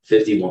happen.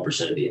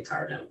 51% of the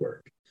entire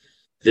network.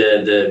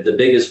 The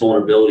biggest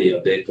vulnerability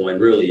of Bitcoin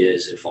really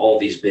is if all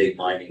these big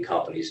mining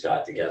companies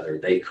got together,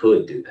 they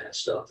could do that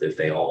stuff if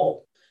they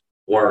all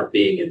weren't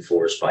being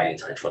enforced by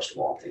antitrust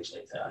law and things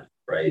like that,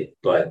 right?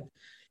 But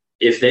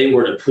if they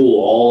were to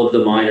pool all of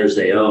the miners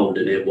they owned,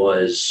 and it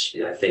was,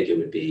 I think it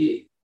would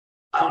be,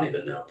 I don't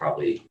even know,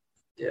 probably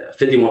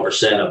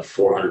 51% of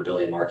 400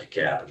 billion market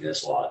cap. I mean,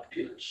 that's a lot of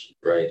computers,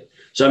 right?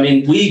 So, I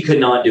mean, we could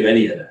not do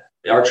any of that.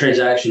 Our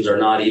transactions are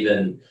not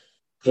even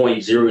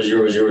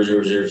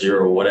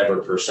 0.00000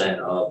 whatever percent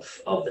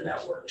of the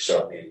network.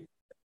 So, I mean,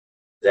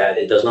 that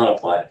it does not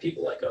apply to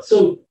people like us.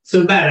 So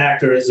bad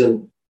actor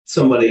isn't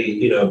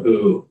somebody,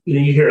 who,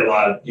 you hear a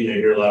lot of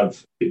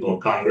people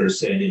in Congress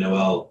saying,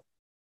 well,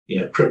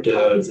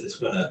 crypto is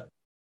going to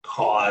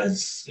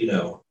cause,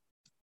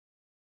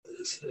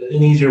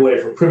 an easier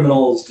way for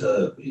criminals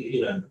to,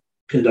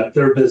 conduct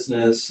their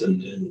business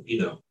and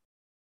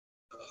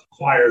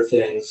acquire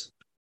things.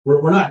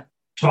 We're not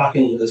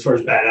talking as far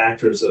as bad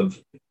actors of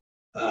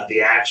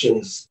the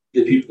actions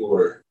that people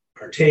are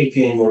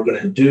taking or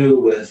going to do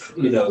with,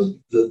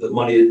 the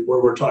money,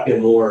 where we're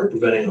talking more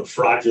preventing a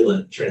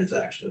fraudulent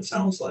transaction, it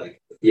sounds like.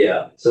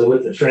 Yeah. So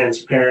with the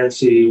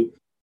transparency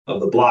of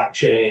the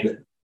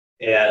blockchain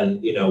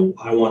and,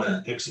 I want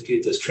to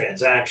execute this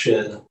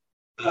transaction,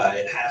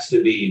 it has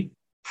to be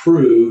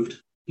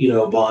proved,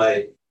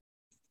 by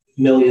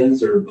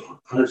millions or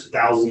hundreds of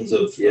thousands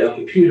of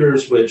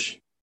computers, which,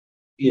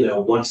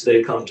 once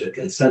they come to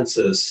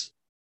consensus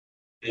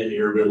and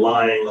you're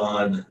relying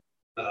on,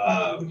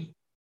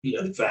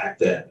 the fact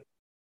that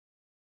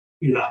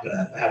you're not going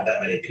to have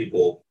that many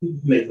people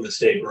make a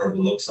mistake or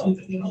overlook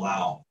something and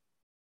allow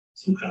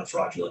some kind of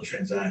fraudulent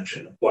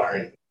transaction,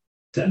 acquiring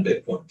 10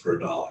 Bitcoin for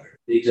 $1.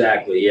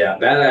 Exactly. Yeah.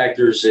 Bad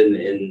actors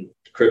in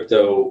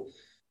crypto,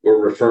 we're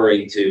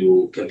referring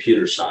to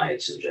computer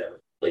science in general.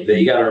 Like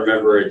you got to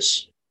remember,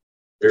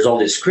 there's all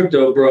this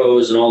crypto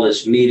bros and all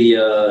this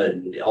media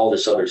and all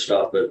this other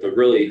stuff, but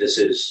really this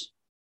is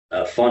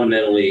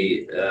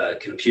fundamentally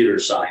computer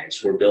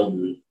science. We're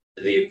building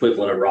the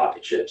equivalent of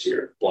rocket ships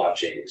here,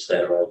 blockchains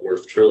that are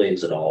worth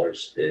trillions of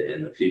dollars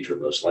in the future,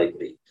 most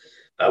likely.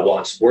 Well,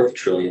 it's worth $1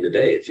 trillion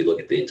today if you look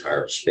at the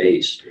entire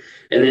space.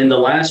 And then the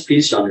last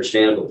piece to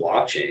understand the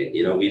blockchain,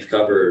 we've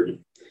covered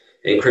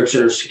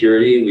encryption or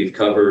security. We've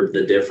covered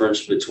the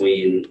difference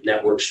between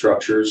network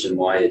structures and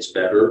why it's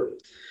better.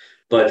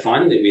 But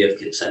finally, we have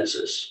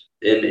consensus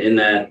in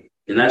that,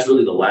 and that's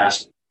really the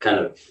last kind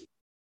of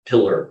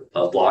pillar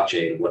of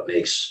blockchain. What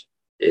makes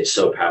it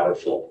so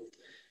powerful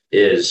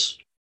is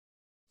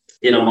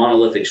in a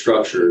monolithic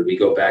structure. We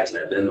go back to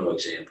that Venmo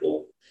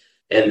example,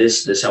 and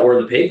this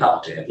or the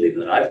PayPal example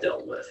even that I've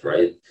dealt with,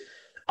 right?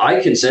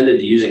 I consented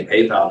to using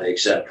PayPal to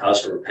accept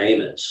customer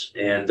payments,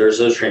 and there's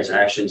those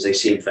transactions. They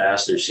seem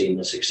fast, they're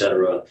seamless,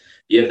 etc.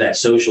 You have that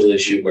social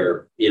issue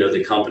where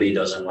the company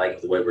doesn't like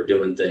the way we're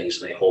doing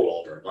things, and they hold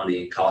all of our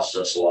money. It costs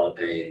us a lot of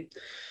pain.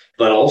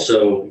 But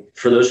also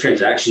for those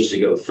transactions to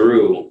go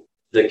through,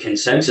 the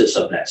consensus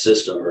of that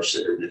system or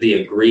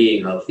the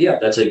agreeing of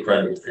that's a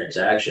credible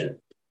transaction.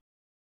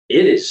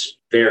 It is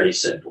very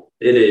simple.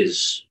 It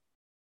is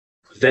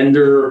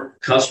vendor,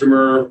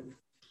 customer.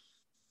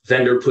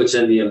 Vendor puts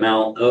in the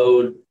amount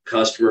owed,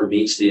 customer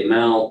meets the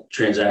amount,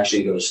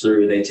 transaction goes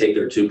through, they take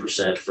their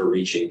 2% for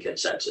reaching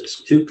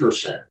consensus.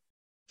 2%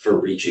 for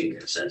reaching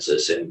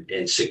consensus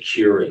and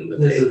securing the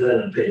This is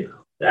in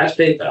PayPal. That's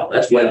PayPal.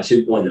 That's Web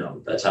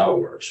 2.0. That's how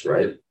it works,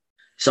 right?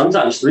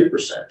 Sometimes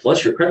 3%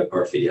 plus your credit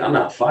card fee. I'm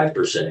out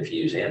 5% if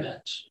you use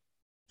Amex.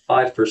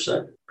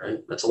 5%, right?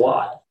 That's a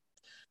lot.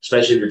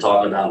 Especially if you're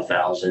talking about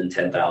 $1,000,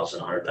 $10,000,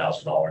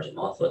 $100,000 a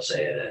month, let's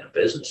say, in a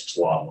business. It's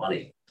a lot of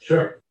money.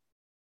 Sure.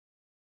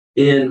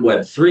 In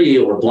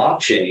Web3 or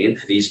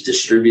blockchain, these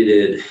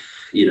distributed,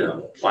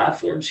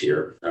 platforms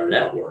here, or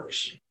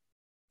networks,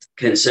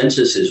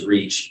 consensus is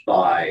reached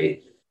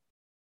by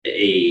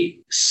a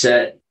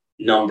set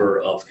number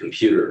of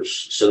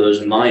computers. So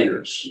those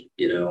miners,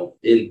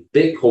 in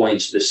Bitcoin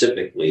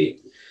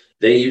specifically,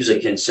 they use a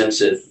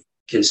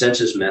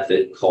consensus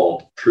method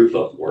called proof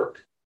of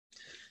work.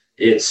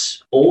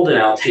 It's old and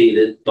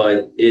outdated,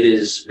 but it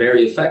is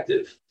very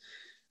effective.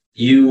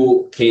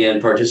 You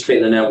can participate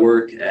in the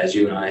network, as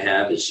you and I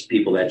have, as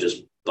people that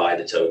just buy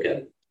the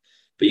token.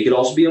 But you could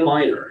also be a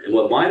miner. And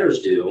what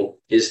miners do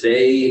is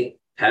they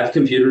have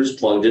computers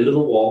plugged into the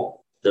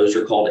wall. Those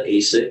are called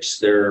ASICs.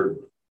 They're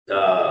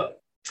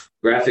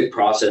graphic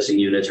processing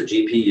units, or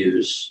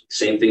GPUs.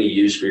 Same thing you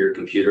use for your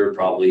computer,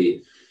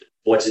 probably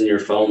what's in your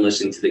phone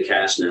listening to the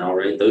cast now,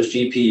 right? Those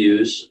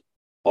GPUs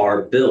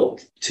are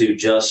built to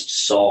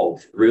just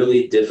solve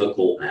really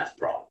difficult math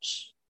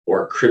problems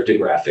or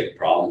cryptographic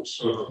problems.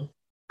 Uh-huh.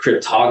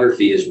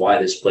 Cryptography is why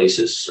this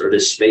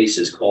space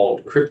is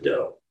called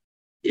crypto.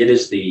 It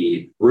is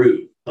the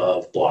root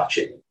of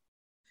blockchain.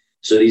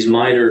 So these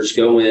miners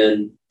go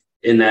in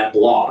that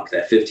block,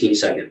 that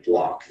 15-second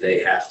block,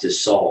 they have to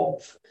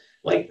solve,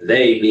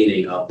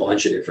 meaning a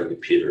bunch of different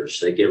computers.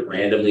 They get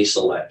randomly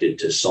selected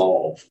to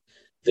solve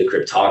the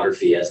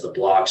cryptography as the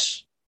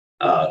blocks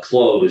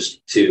close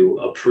to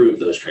approve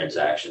those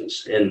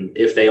transactions. And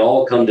if they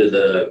all come to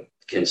the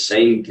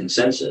same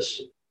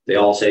consensus, they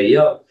all say,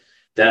 yep,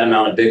 that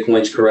amount of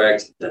Bitcoin's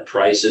correct, the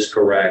price is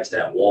correct,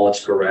 that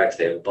wallet's correct.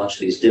 They have a bunch of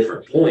these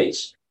different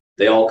points.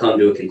 They all come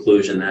to a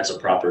conclusion that's a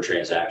proper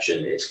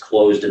transaction. It's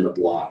closed in the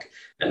block,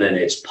 and then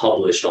it's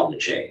published on the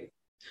chain.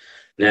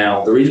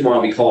 Now, the reason why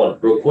we call it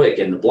real quick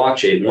in the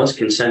blockchain, once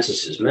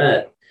consensus is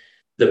met,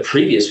 the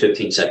previous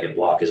 15-second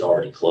block is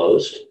already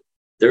closed.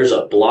 There's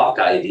a block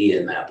ID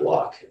in that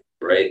block,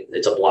 right?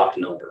 It's a block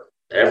number.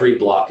 Every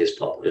block is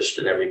published,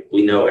 and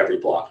we know every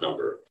block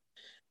number.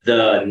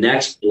 The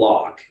next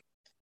block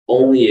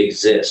only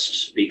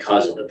exists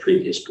because of the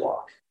previous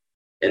block.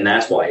 And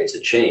that's why it's a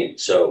chain.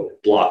 So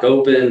block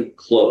open,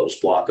 close,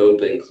 block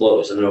open,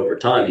 close. And then over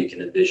time, you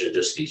can envision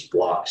just these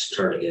blocks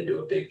turning into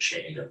a big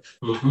chain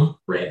of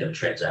random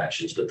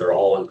transactions, but they're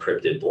all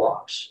encrypted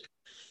blocks.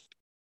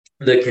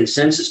 The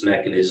consensus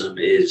mechanism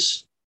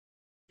is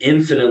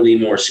infinitely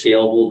more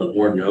scalable. The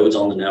more nodes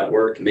on the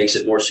network makes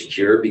it more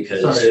secure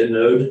because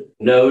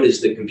node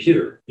is the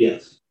computer.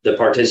 Yes. The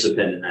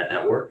participant in that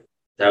network.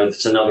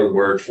 That's another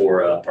word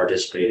for a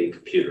participating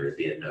computer. It'd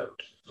be a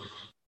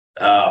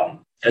node.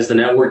 As the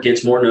network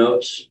gets more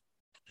nodes,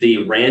 the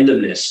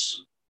randomness,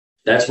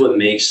 that's what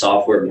makes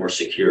software more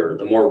secure.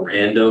 The more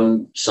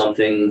random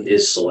something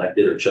is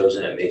selected or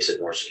chosen, it makes it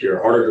more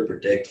secure. Harder to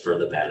predict for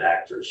the bad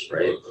actors,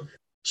 right?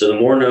 So the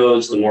more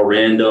nodes, the more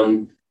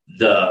random,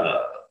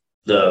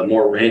 the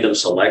more random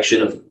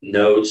selection of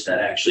nodes that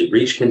actually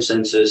reach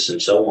consensus and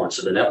so on.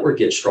 So the network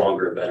gets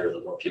stronger and better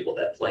the more people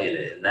that play in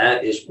it. And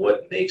that is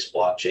what makes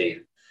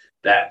blockchain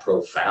that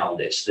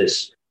profound. It's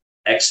this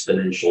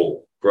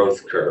exponential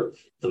growth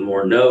curve. The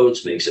more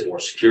nodes makes it more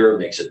secure,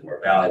 makes it more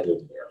valuable,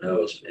 the more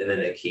nodes, and then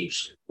it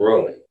keeps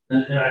growing.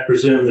 And I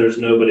presume there's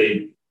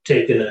nobody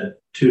taking a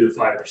 2 to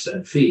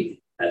 5% fee.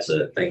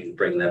 Thank you for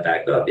bringing that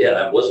back up. Yeah,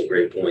 that was a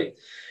great point.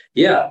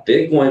 Yeah,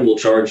 Bitcoin will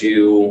charge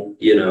you,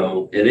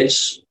 and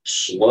it's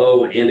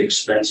slow and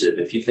expensive.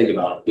 If you think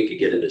about it, we could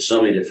get into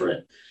so many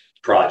different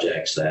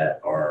projects that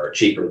are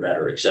cheaper,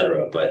 better, et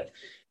cetera. But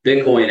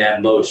Bitcoin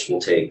at most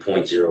will take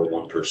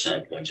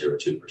 0.01%,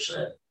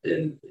 0.02%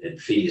 in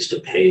fees to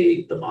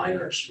pay the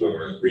miners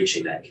for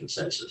reaching that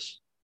consensus.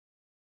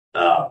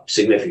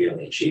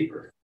 Significantly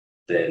cheaper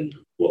than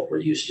what we're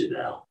used to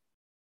now.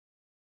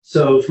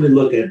 So if we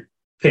look at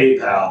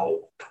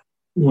PayPal,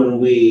 when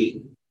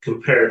we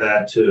compare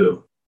that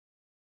to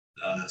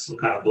some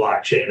kind of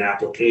blockchain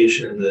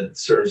application that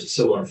serves a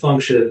similar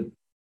function,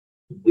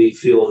 we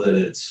feel that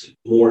it's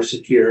more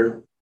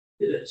secure,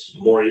 it is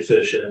more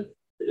efficient,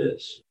 it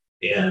is,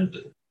 and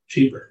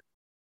cheaper.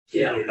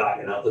 Yeah, you're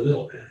knocking out the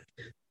middleman.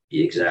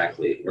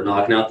 Exactly. We're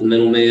knocking out the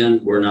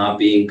middleman. We're not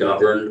being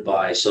governed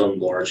by some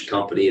large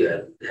company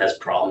that has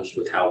problems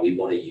with how we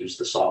want to use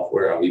the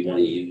software, how we want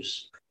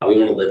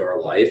to live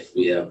our life.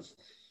 We have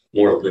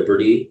more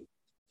liberty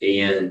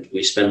and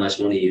we spend less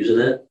money using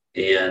it.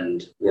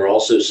 And we're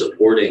also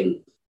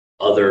supporting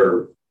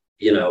other,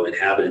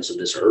 inhabitants of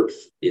this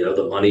earth.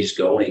 The money's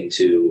going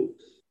to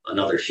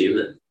another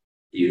human,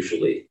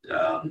 usually,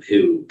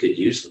 who could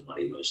use the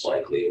money most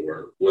likely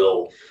or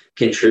will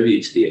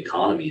contribute to the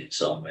economy in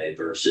some way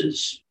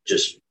versus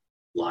just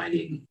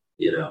lining,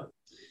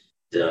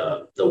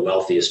 the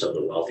wealthiest of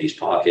the wealthiest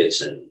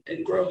pockets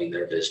and growing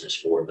their business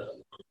for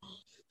them.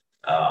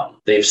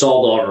 They've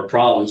solved all of our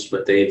problems,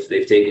 but they've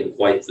taken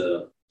quite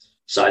the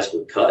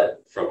sizable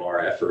cut from our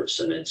efforts.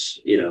 And it's,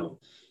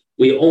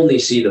 we only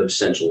see those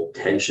central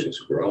tensions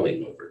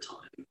growing over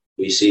time.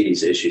 We see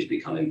these issues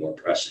becoming more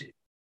pressing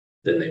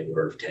than they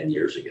were 10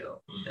 years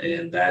ago.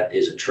 And that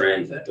is a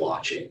trend that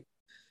blockchain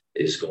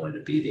is going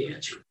to be the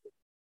answer.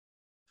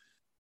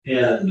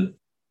 And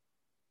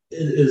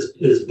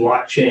is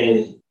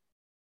blockchain,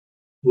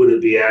 would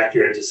it be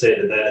accurate to say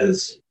that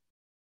is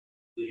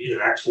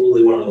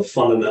absolutely one of the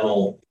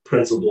fundamental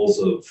principles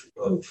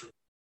of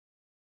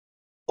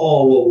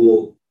all what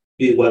will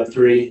be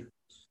Web3?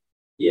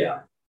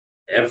 Yeah.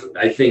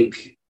 I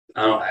think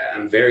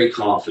I'm very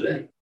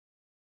confident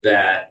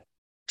that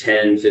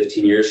 10,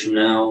 15 years from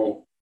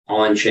now,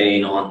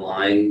 on-chain,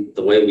 online,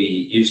 the way we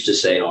used to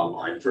say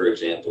online, for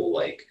example,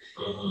 like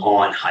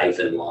on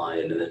hyphen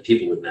line, and then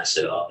people would mess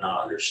it up,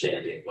 not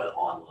understanding what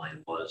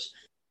online was.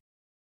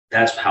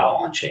 That's how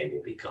on-chain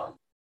will become.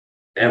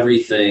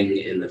 Everything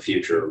in the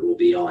future will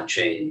be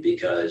on-chain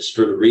because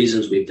for the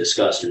reasons we've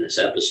discussed in this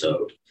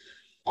episode,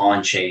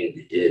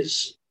 on-chain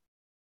is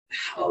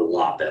a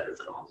lot better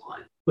than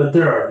online. But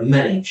there are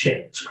many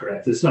chains,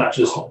 correct? It's not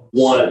just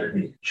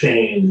one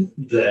chain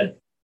that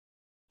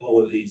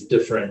all of these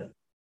different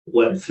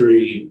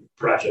Web3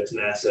 projects and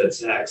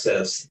assets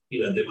access.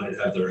 They might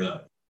have their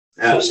own.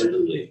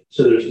 Absolutely.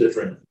 So there's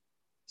different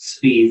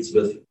speeds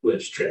with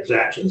which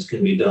transactions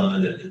can be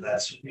done, and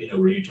that's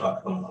where you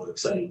talk about all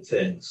exciting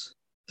things.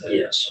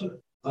 Yes.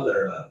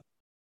 Other,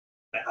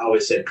 I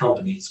always say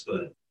companies,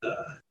 but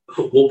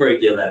we'll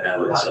break that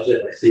down.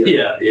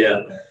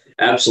 Yeah.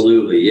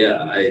 Absolutely,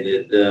 yeah.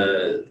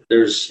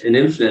 There's an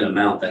infinite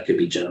amount that could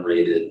be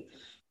generated.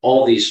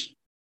 All these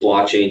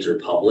blockchains are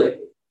public,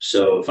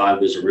 so if I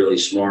was a really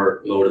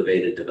smart,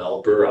 motivated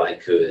developer, I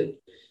could,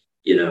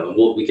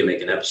 we can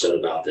make an episode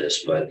about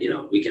this, but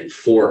we can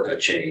fork a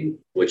chain,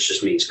 which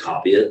just means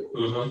copy it.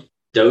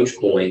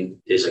 Dogecoin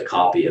is a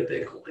copy of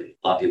Bitcoin.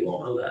 A lot of people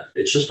don't know that.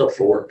 It's just a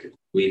fork.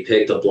 We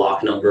picked a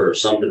block number, or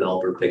some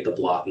developer picked a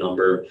block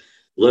number,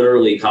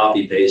 literally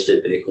copy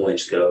pasted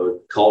Bitcoin's code,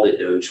 called it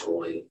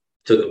Dogecoin,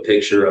 took a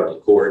picture of a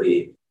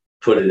corgi,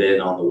 put it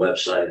in on the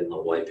website in the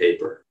white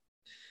paper,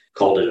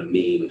 called it a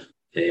meme,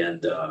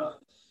 and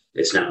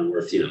it's now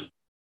worth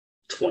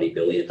 $20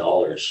 billion,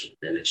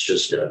 and it's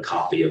just a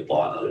copy of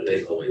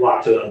Bitcoin. A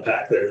lot to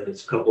unpack there.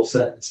 It's a couple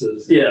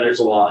sentences. Yeah, there's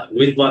a lot.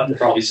 We'd love to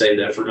probably save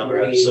that for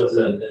another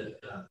episode.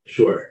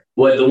 Sure.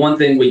 Well, the one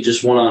thing we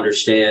just want to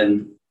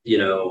understand,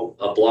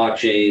 a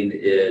blockchain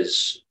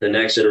is the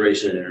next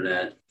iteration of the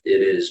internet.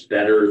 It is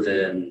better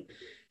than,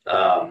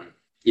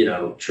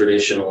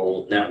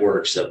 traditional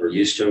networks that we're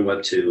used to in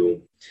Web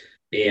 2.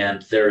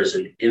 And there is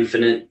an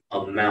infinite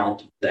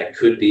amount that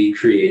could be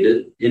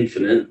created,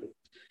 infinite.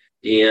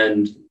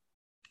 And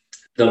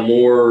the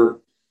more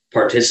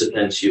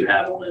participants you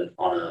have on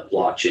a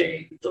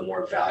blockchain, the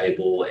more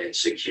valuable and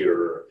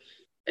secure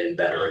and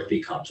better it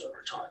becomes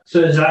over time.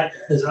 So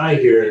as I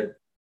hear it,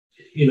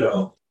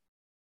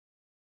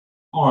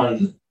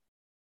 on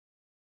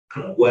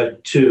kind of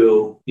Web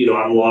 2,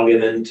 I'm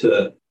logging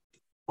into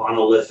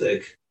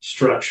monolithic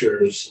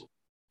structures,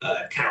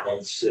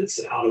 accounts.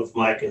 It's out of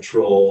my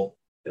control.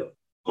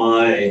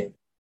 My,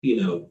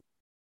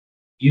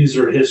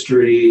 user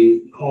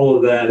history, all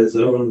of that is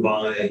owned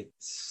by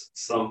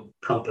some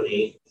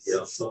company,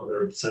 some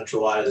other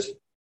centralized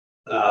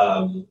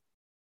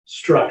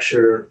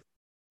structure.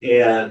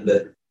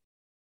 And,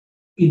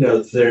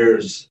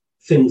 there's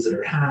things that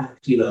are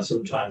hacked,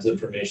 sometimes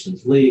information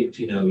is leaked,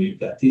 you've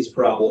got these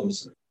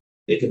problems.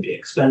 It can be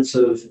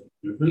expensive.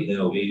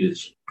 We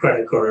use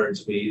credit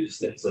cards, we use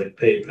things like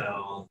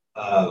PayPal.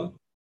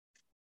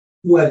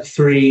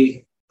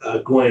 Web3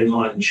 going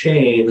on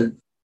chain,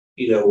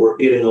 we're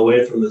getting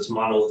away from this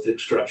monolithic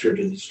structure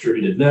to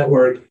distributed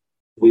network.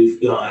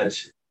 We've got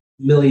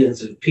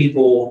millions of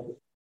people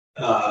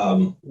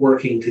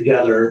working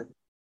together.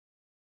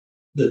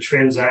 The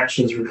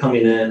transactions are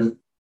coming in.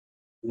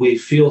 We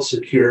feel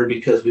secure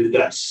because we've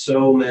got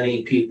so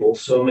many people,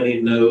 so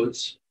many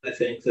nodes, I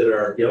think, that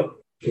are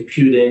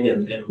computing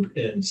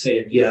and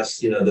saying, yes,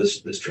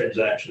 this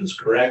transaction is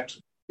correct.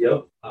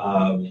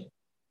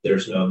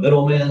 There's no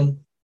middleman.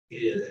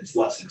 It's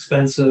less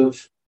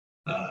expensive.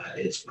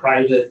 It's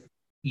private.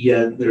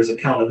 Yet there's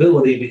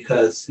accountability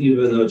because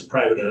even though it's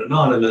private and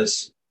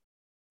anonymous,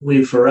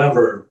 we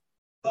forever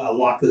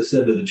lock this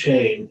into the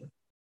chain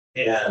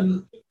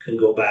and can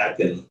go back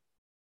and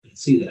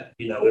see that.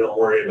 We don't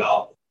worry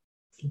about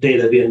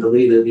data being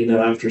deleted,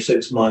 after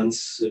 6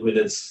 months. I mean,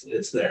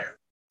 it's there.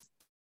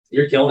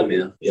 You're killing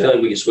me. I feel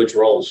like we can switch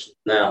roles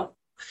now.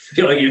 I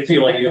feel like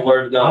you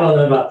learned. I don't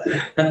know about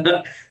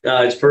that.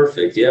 No, it's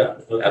perfect. Yeah,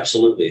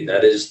 absolutely.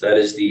 Those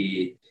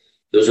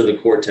are the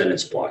core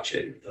tenets of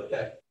blockchain.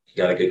 Okay. You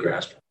got a good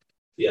grasp.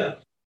 Yeah.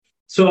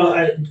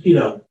 So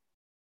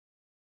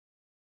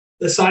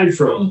aside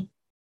from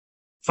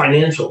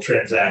financial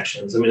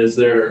transactions, I mean, is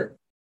there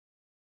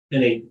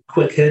any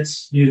quick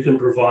hits you can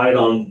provide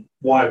on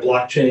why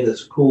blockchain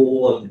is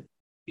cool and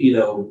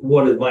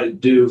what it might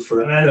do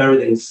for? I know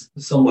everything's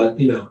somewhat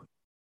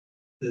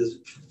there's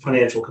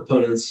financial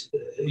components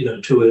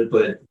to it,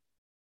 but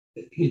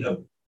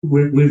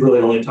we've really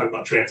only talked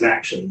about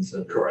transactions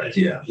and correct.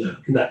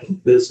 Connecting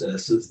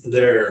business. Is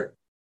there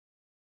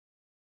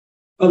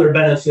other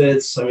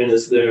benefits? I mean,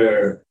 is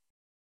there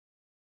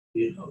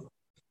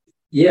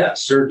Yeah,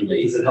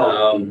 certainly. Does it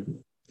help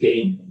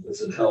game?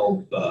 Does it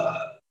help?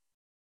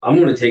 I'm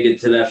going to take it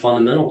to that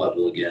fundamental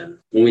level again.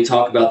 When we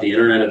talk about the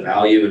internet of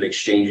value and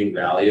exchanging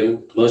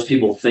value, most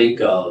people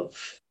think of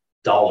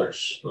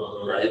dollars,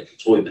 right?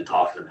 That's what we've been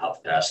talking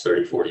about the past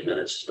 30, 40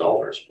 minutes is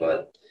dollars.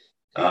 But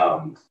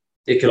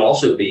it could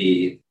also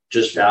be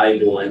just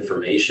valuable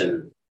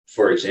information,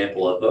 for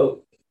example, a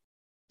vote.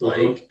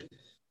 Like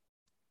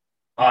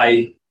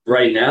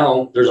right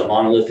now, there's a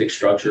monolithic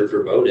structure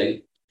for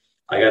voting.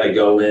 I got to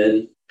go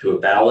in to a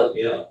ballot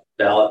Yeah.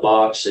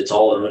 box. It's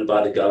all owned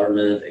by the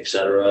government, et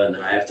cetera. And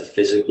then I have to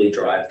physically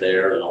drive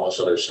there and all this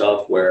other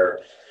stuff. Where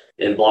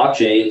in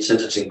blockchain,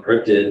 since it's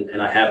encrypted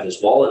and I have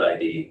this wallet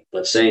ID,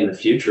 let's say in the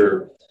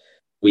future,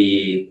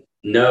 we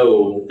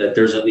know that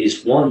there's at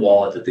least one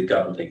wallet that the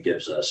government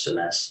gives us, and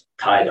that's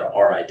tied to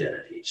our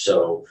identity.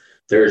 So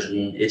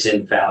it's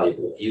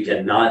invaluable. You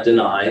cannot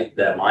deny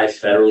that my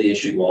federally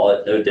issued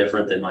wallet, no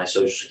different than my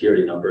social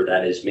security number,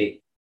 that is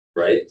me,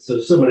 right? So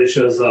if somebody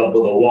shows up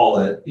with a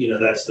wallet,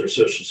 that's their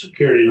social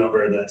security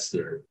number, that's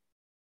their.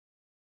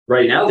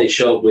 Right now, they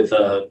show up with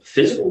a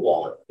physical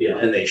wallet,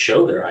 and they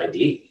show their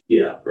ID,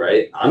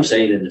 right? I'm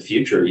saying in the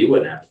future, you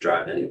wouldn't have to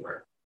drive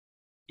anywhere.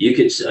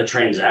 A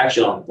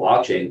transaction on the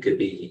blockchain could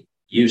be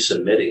you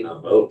submitting a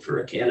vote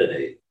for a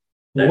candidate.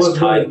 What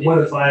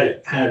if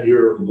I had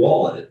your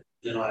wallet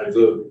and I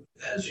vote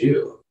as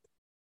you?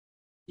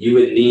 You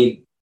would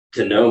need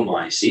to know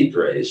my seed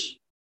phrase,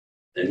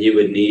 and you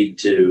would need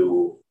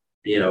to,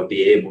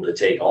 be able to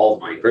take all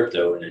of my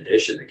crypto in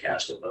addition to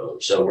cast a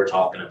vote. So we're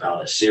talking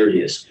about a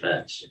serious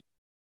offense,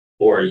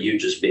 or are you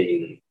just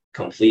being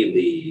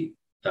completely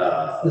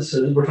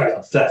we're talking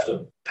about theft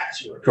of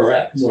password.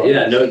 Correct.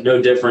 Yeah, no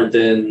different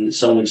than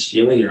someone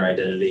stealing your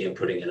identity and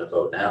putting in a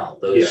vote now.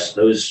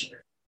 Those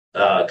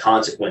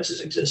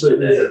consequences exist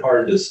today. It's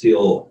hard to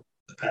steal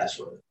the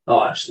password.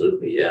 Oh,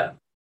 absolutely, yeah.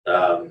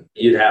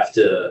 You'd have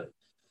to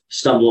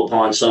stumble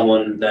upon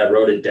someone that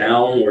wrote it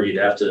down, or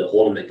you'd have to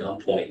hold them at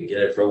gunpoint and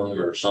get it from them,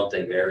 or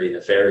something very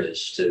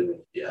nefarious to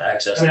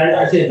access.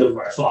 I think of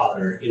my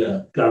father.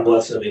 God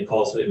bless him. He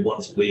calls me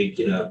once a week.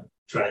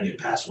 Trying to get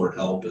password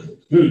help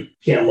and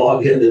can't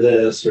log into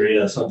this,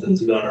 or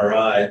something's gone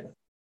awry.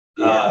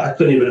 I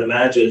couldn't even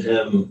imagine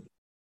him,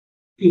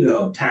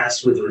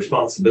 tasked with the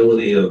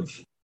responsibility of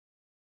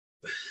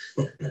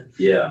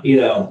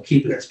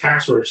keeping his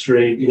password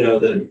straight.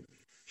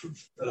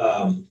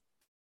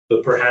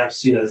 But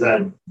perhaps is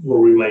that where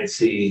we might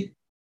see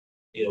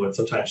what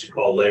sometimes you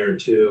call layer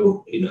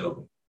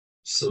 2,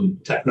 some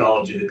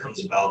technology that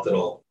comes about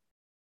that'll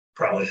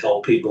probably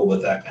help people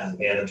with that kind of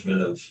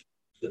management of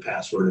the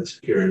password and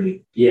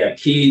security. Yeah,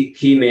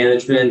 key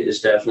management is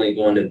definitely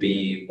going to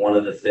be one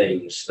of the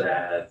things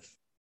that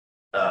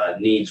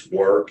needs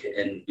work,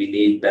 and we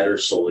need better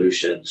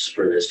solutions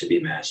for this to be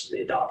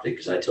massively adopted,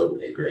 because I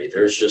totally agree.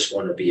 There's just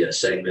going to be a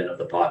segment of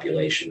the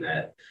population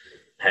that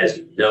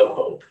has no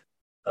hope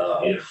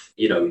of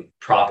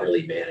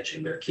properly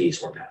managing their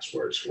keys or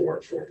passwords for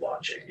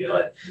blockchain. Yeah.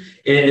 But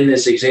in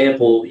this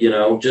example,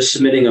 just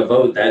submitting a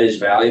vote, that is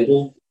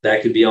valuable.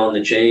 That could be on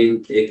the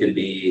chain. It could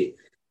be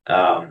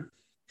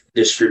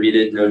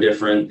distributed, no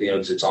different,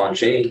 because it's on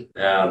chain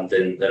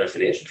than a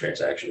financial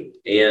transaction.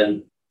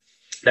 And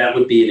that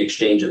would be an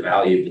exchange of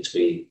value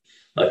between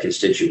a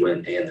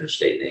constituent and their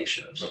state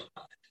nation.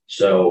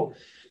 So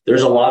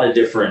there's a lot of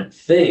different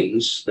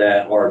things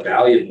that are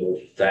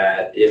valuable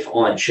that, if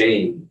on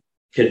chain,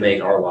 could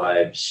make our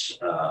lives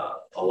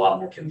a lot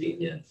more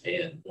convenient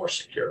and more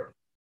secure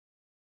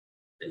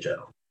in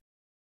general.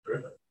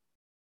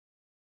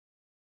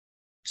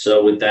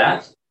 So with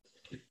that,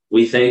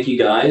 we thank you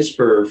guys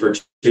for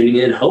tuning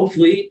in.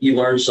 Hopefully you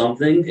learned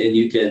something and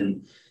you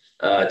can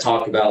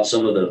talk about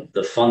some of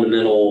the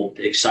fundamental,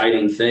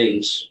 exciting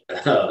things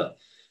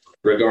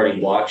regarding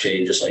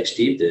blockchain, just like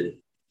Steve did.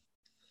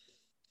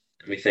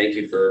 And we thank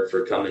you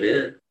for coming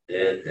in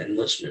and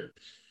listening.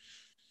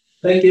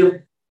 Thank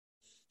you.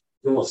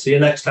 We'll see you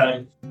next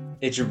time.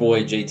 It's your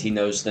boy JT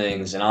Knows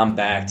Things, and I'm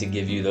back to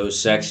give you those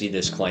sexy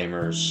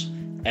disclaimers.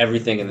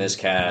 Everything in this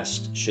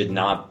cast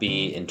cannot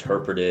be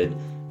interpreted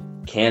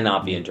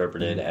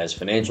as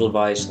financial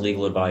advice,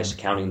 legal advice,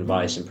 accounting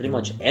advice, and pretty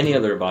much any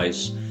other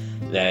advice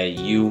that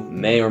you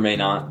may or may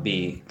not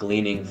be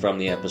gleaning from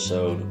the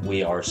episode.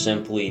 We are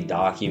simply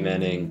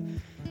documenting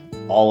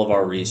all of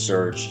our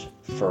research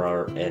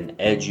for an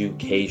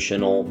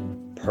educational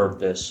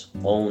purpose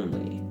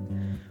only.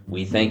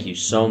 We thank you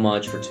so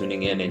much for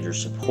tuning in and your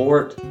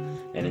support.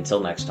 And until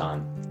next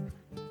time,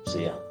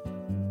 see ya.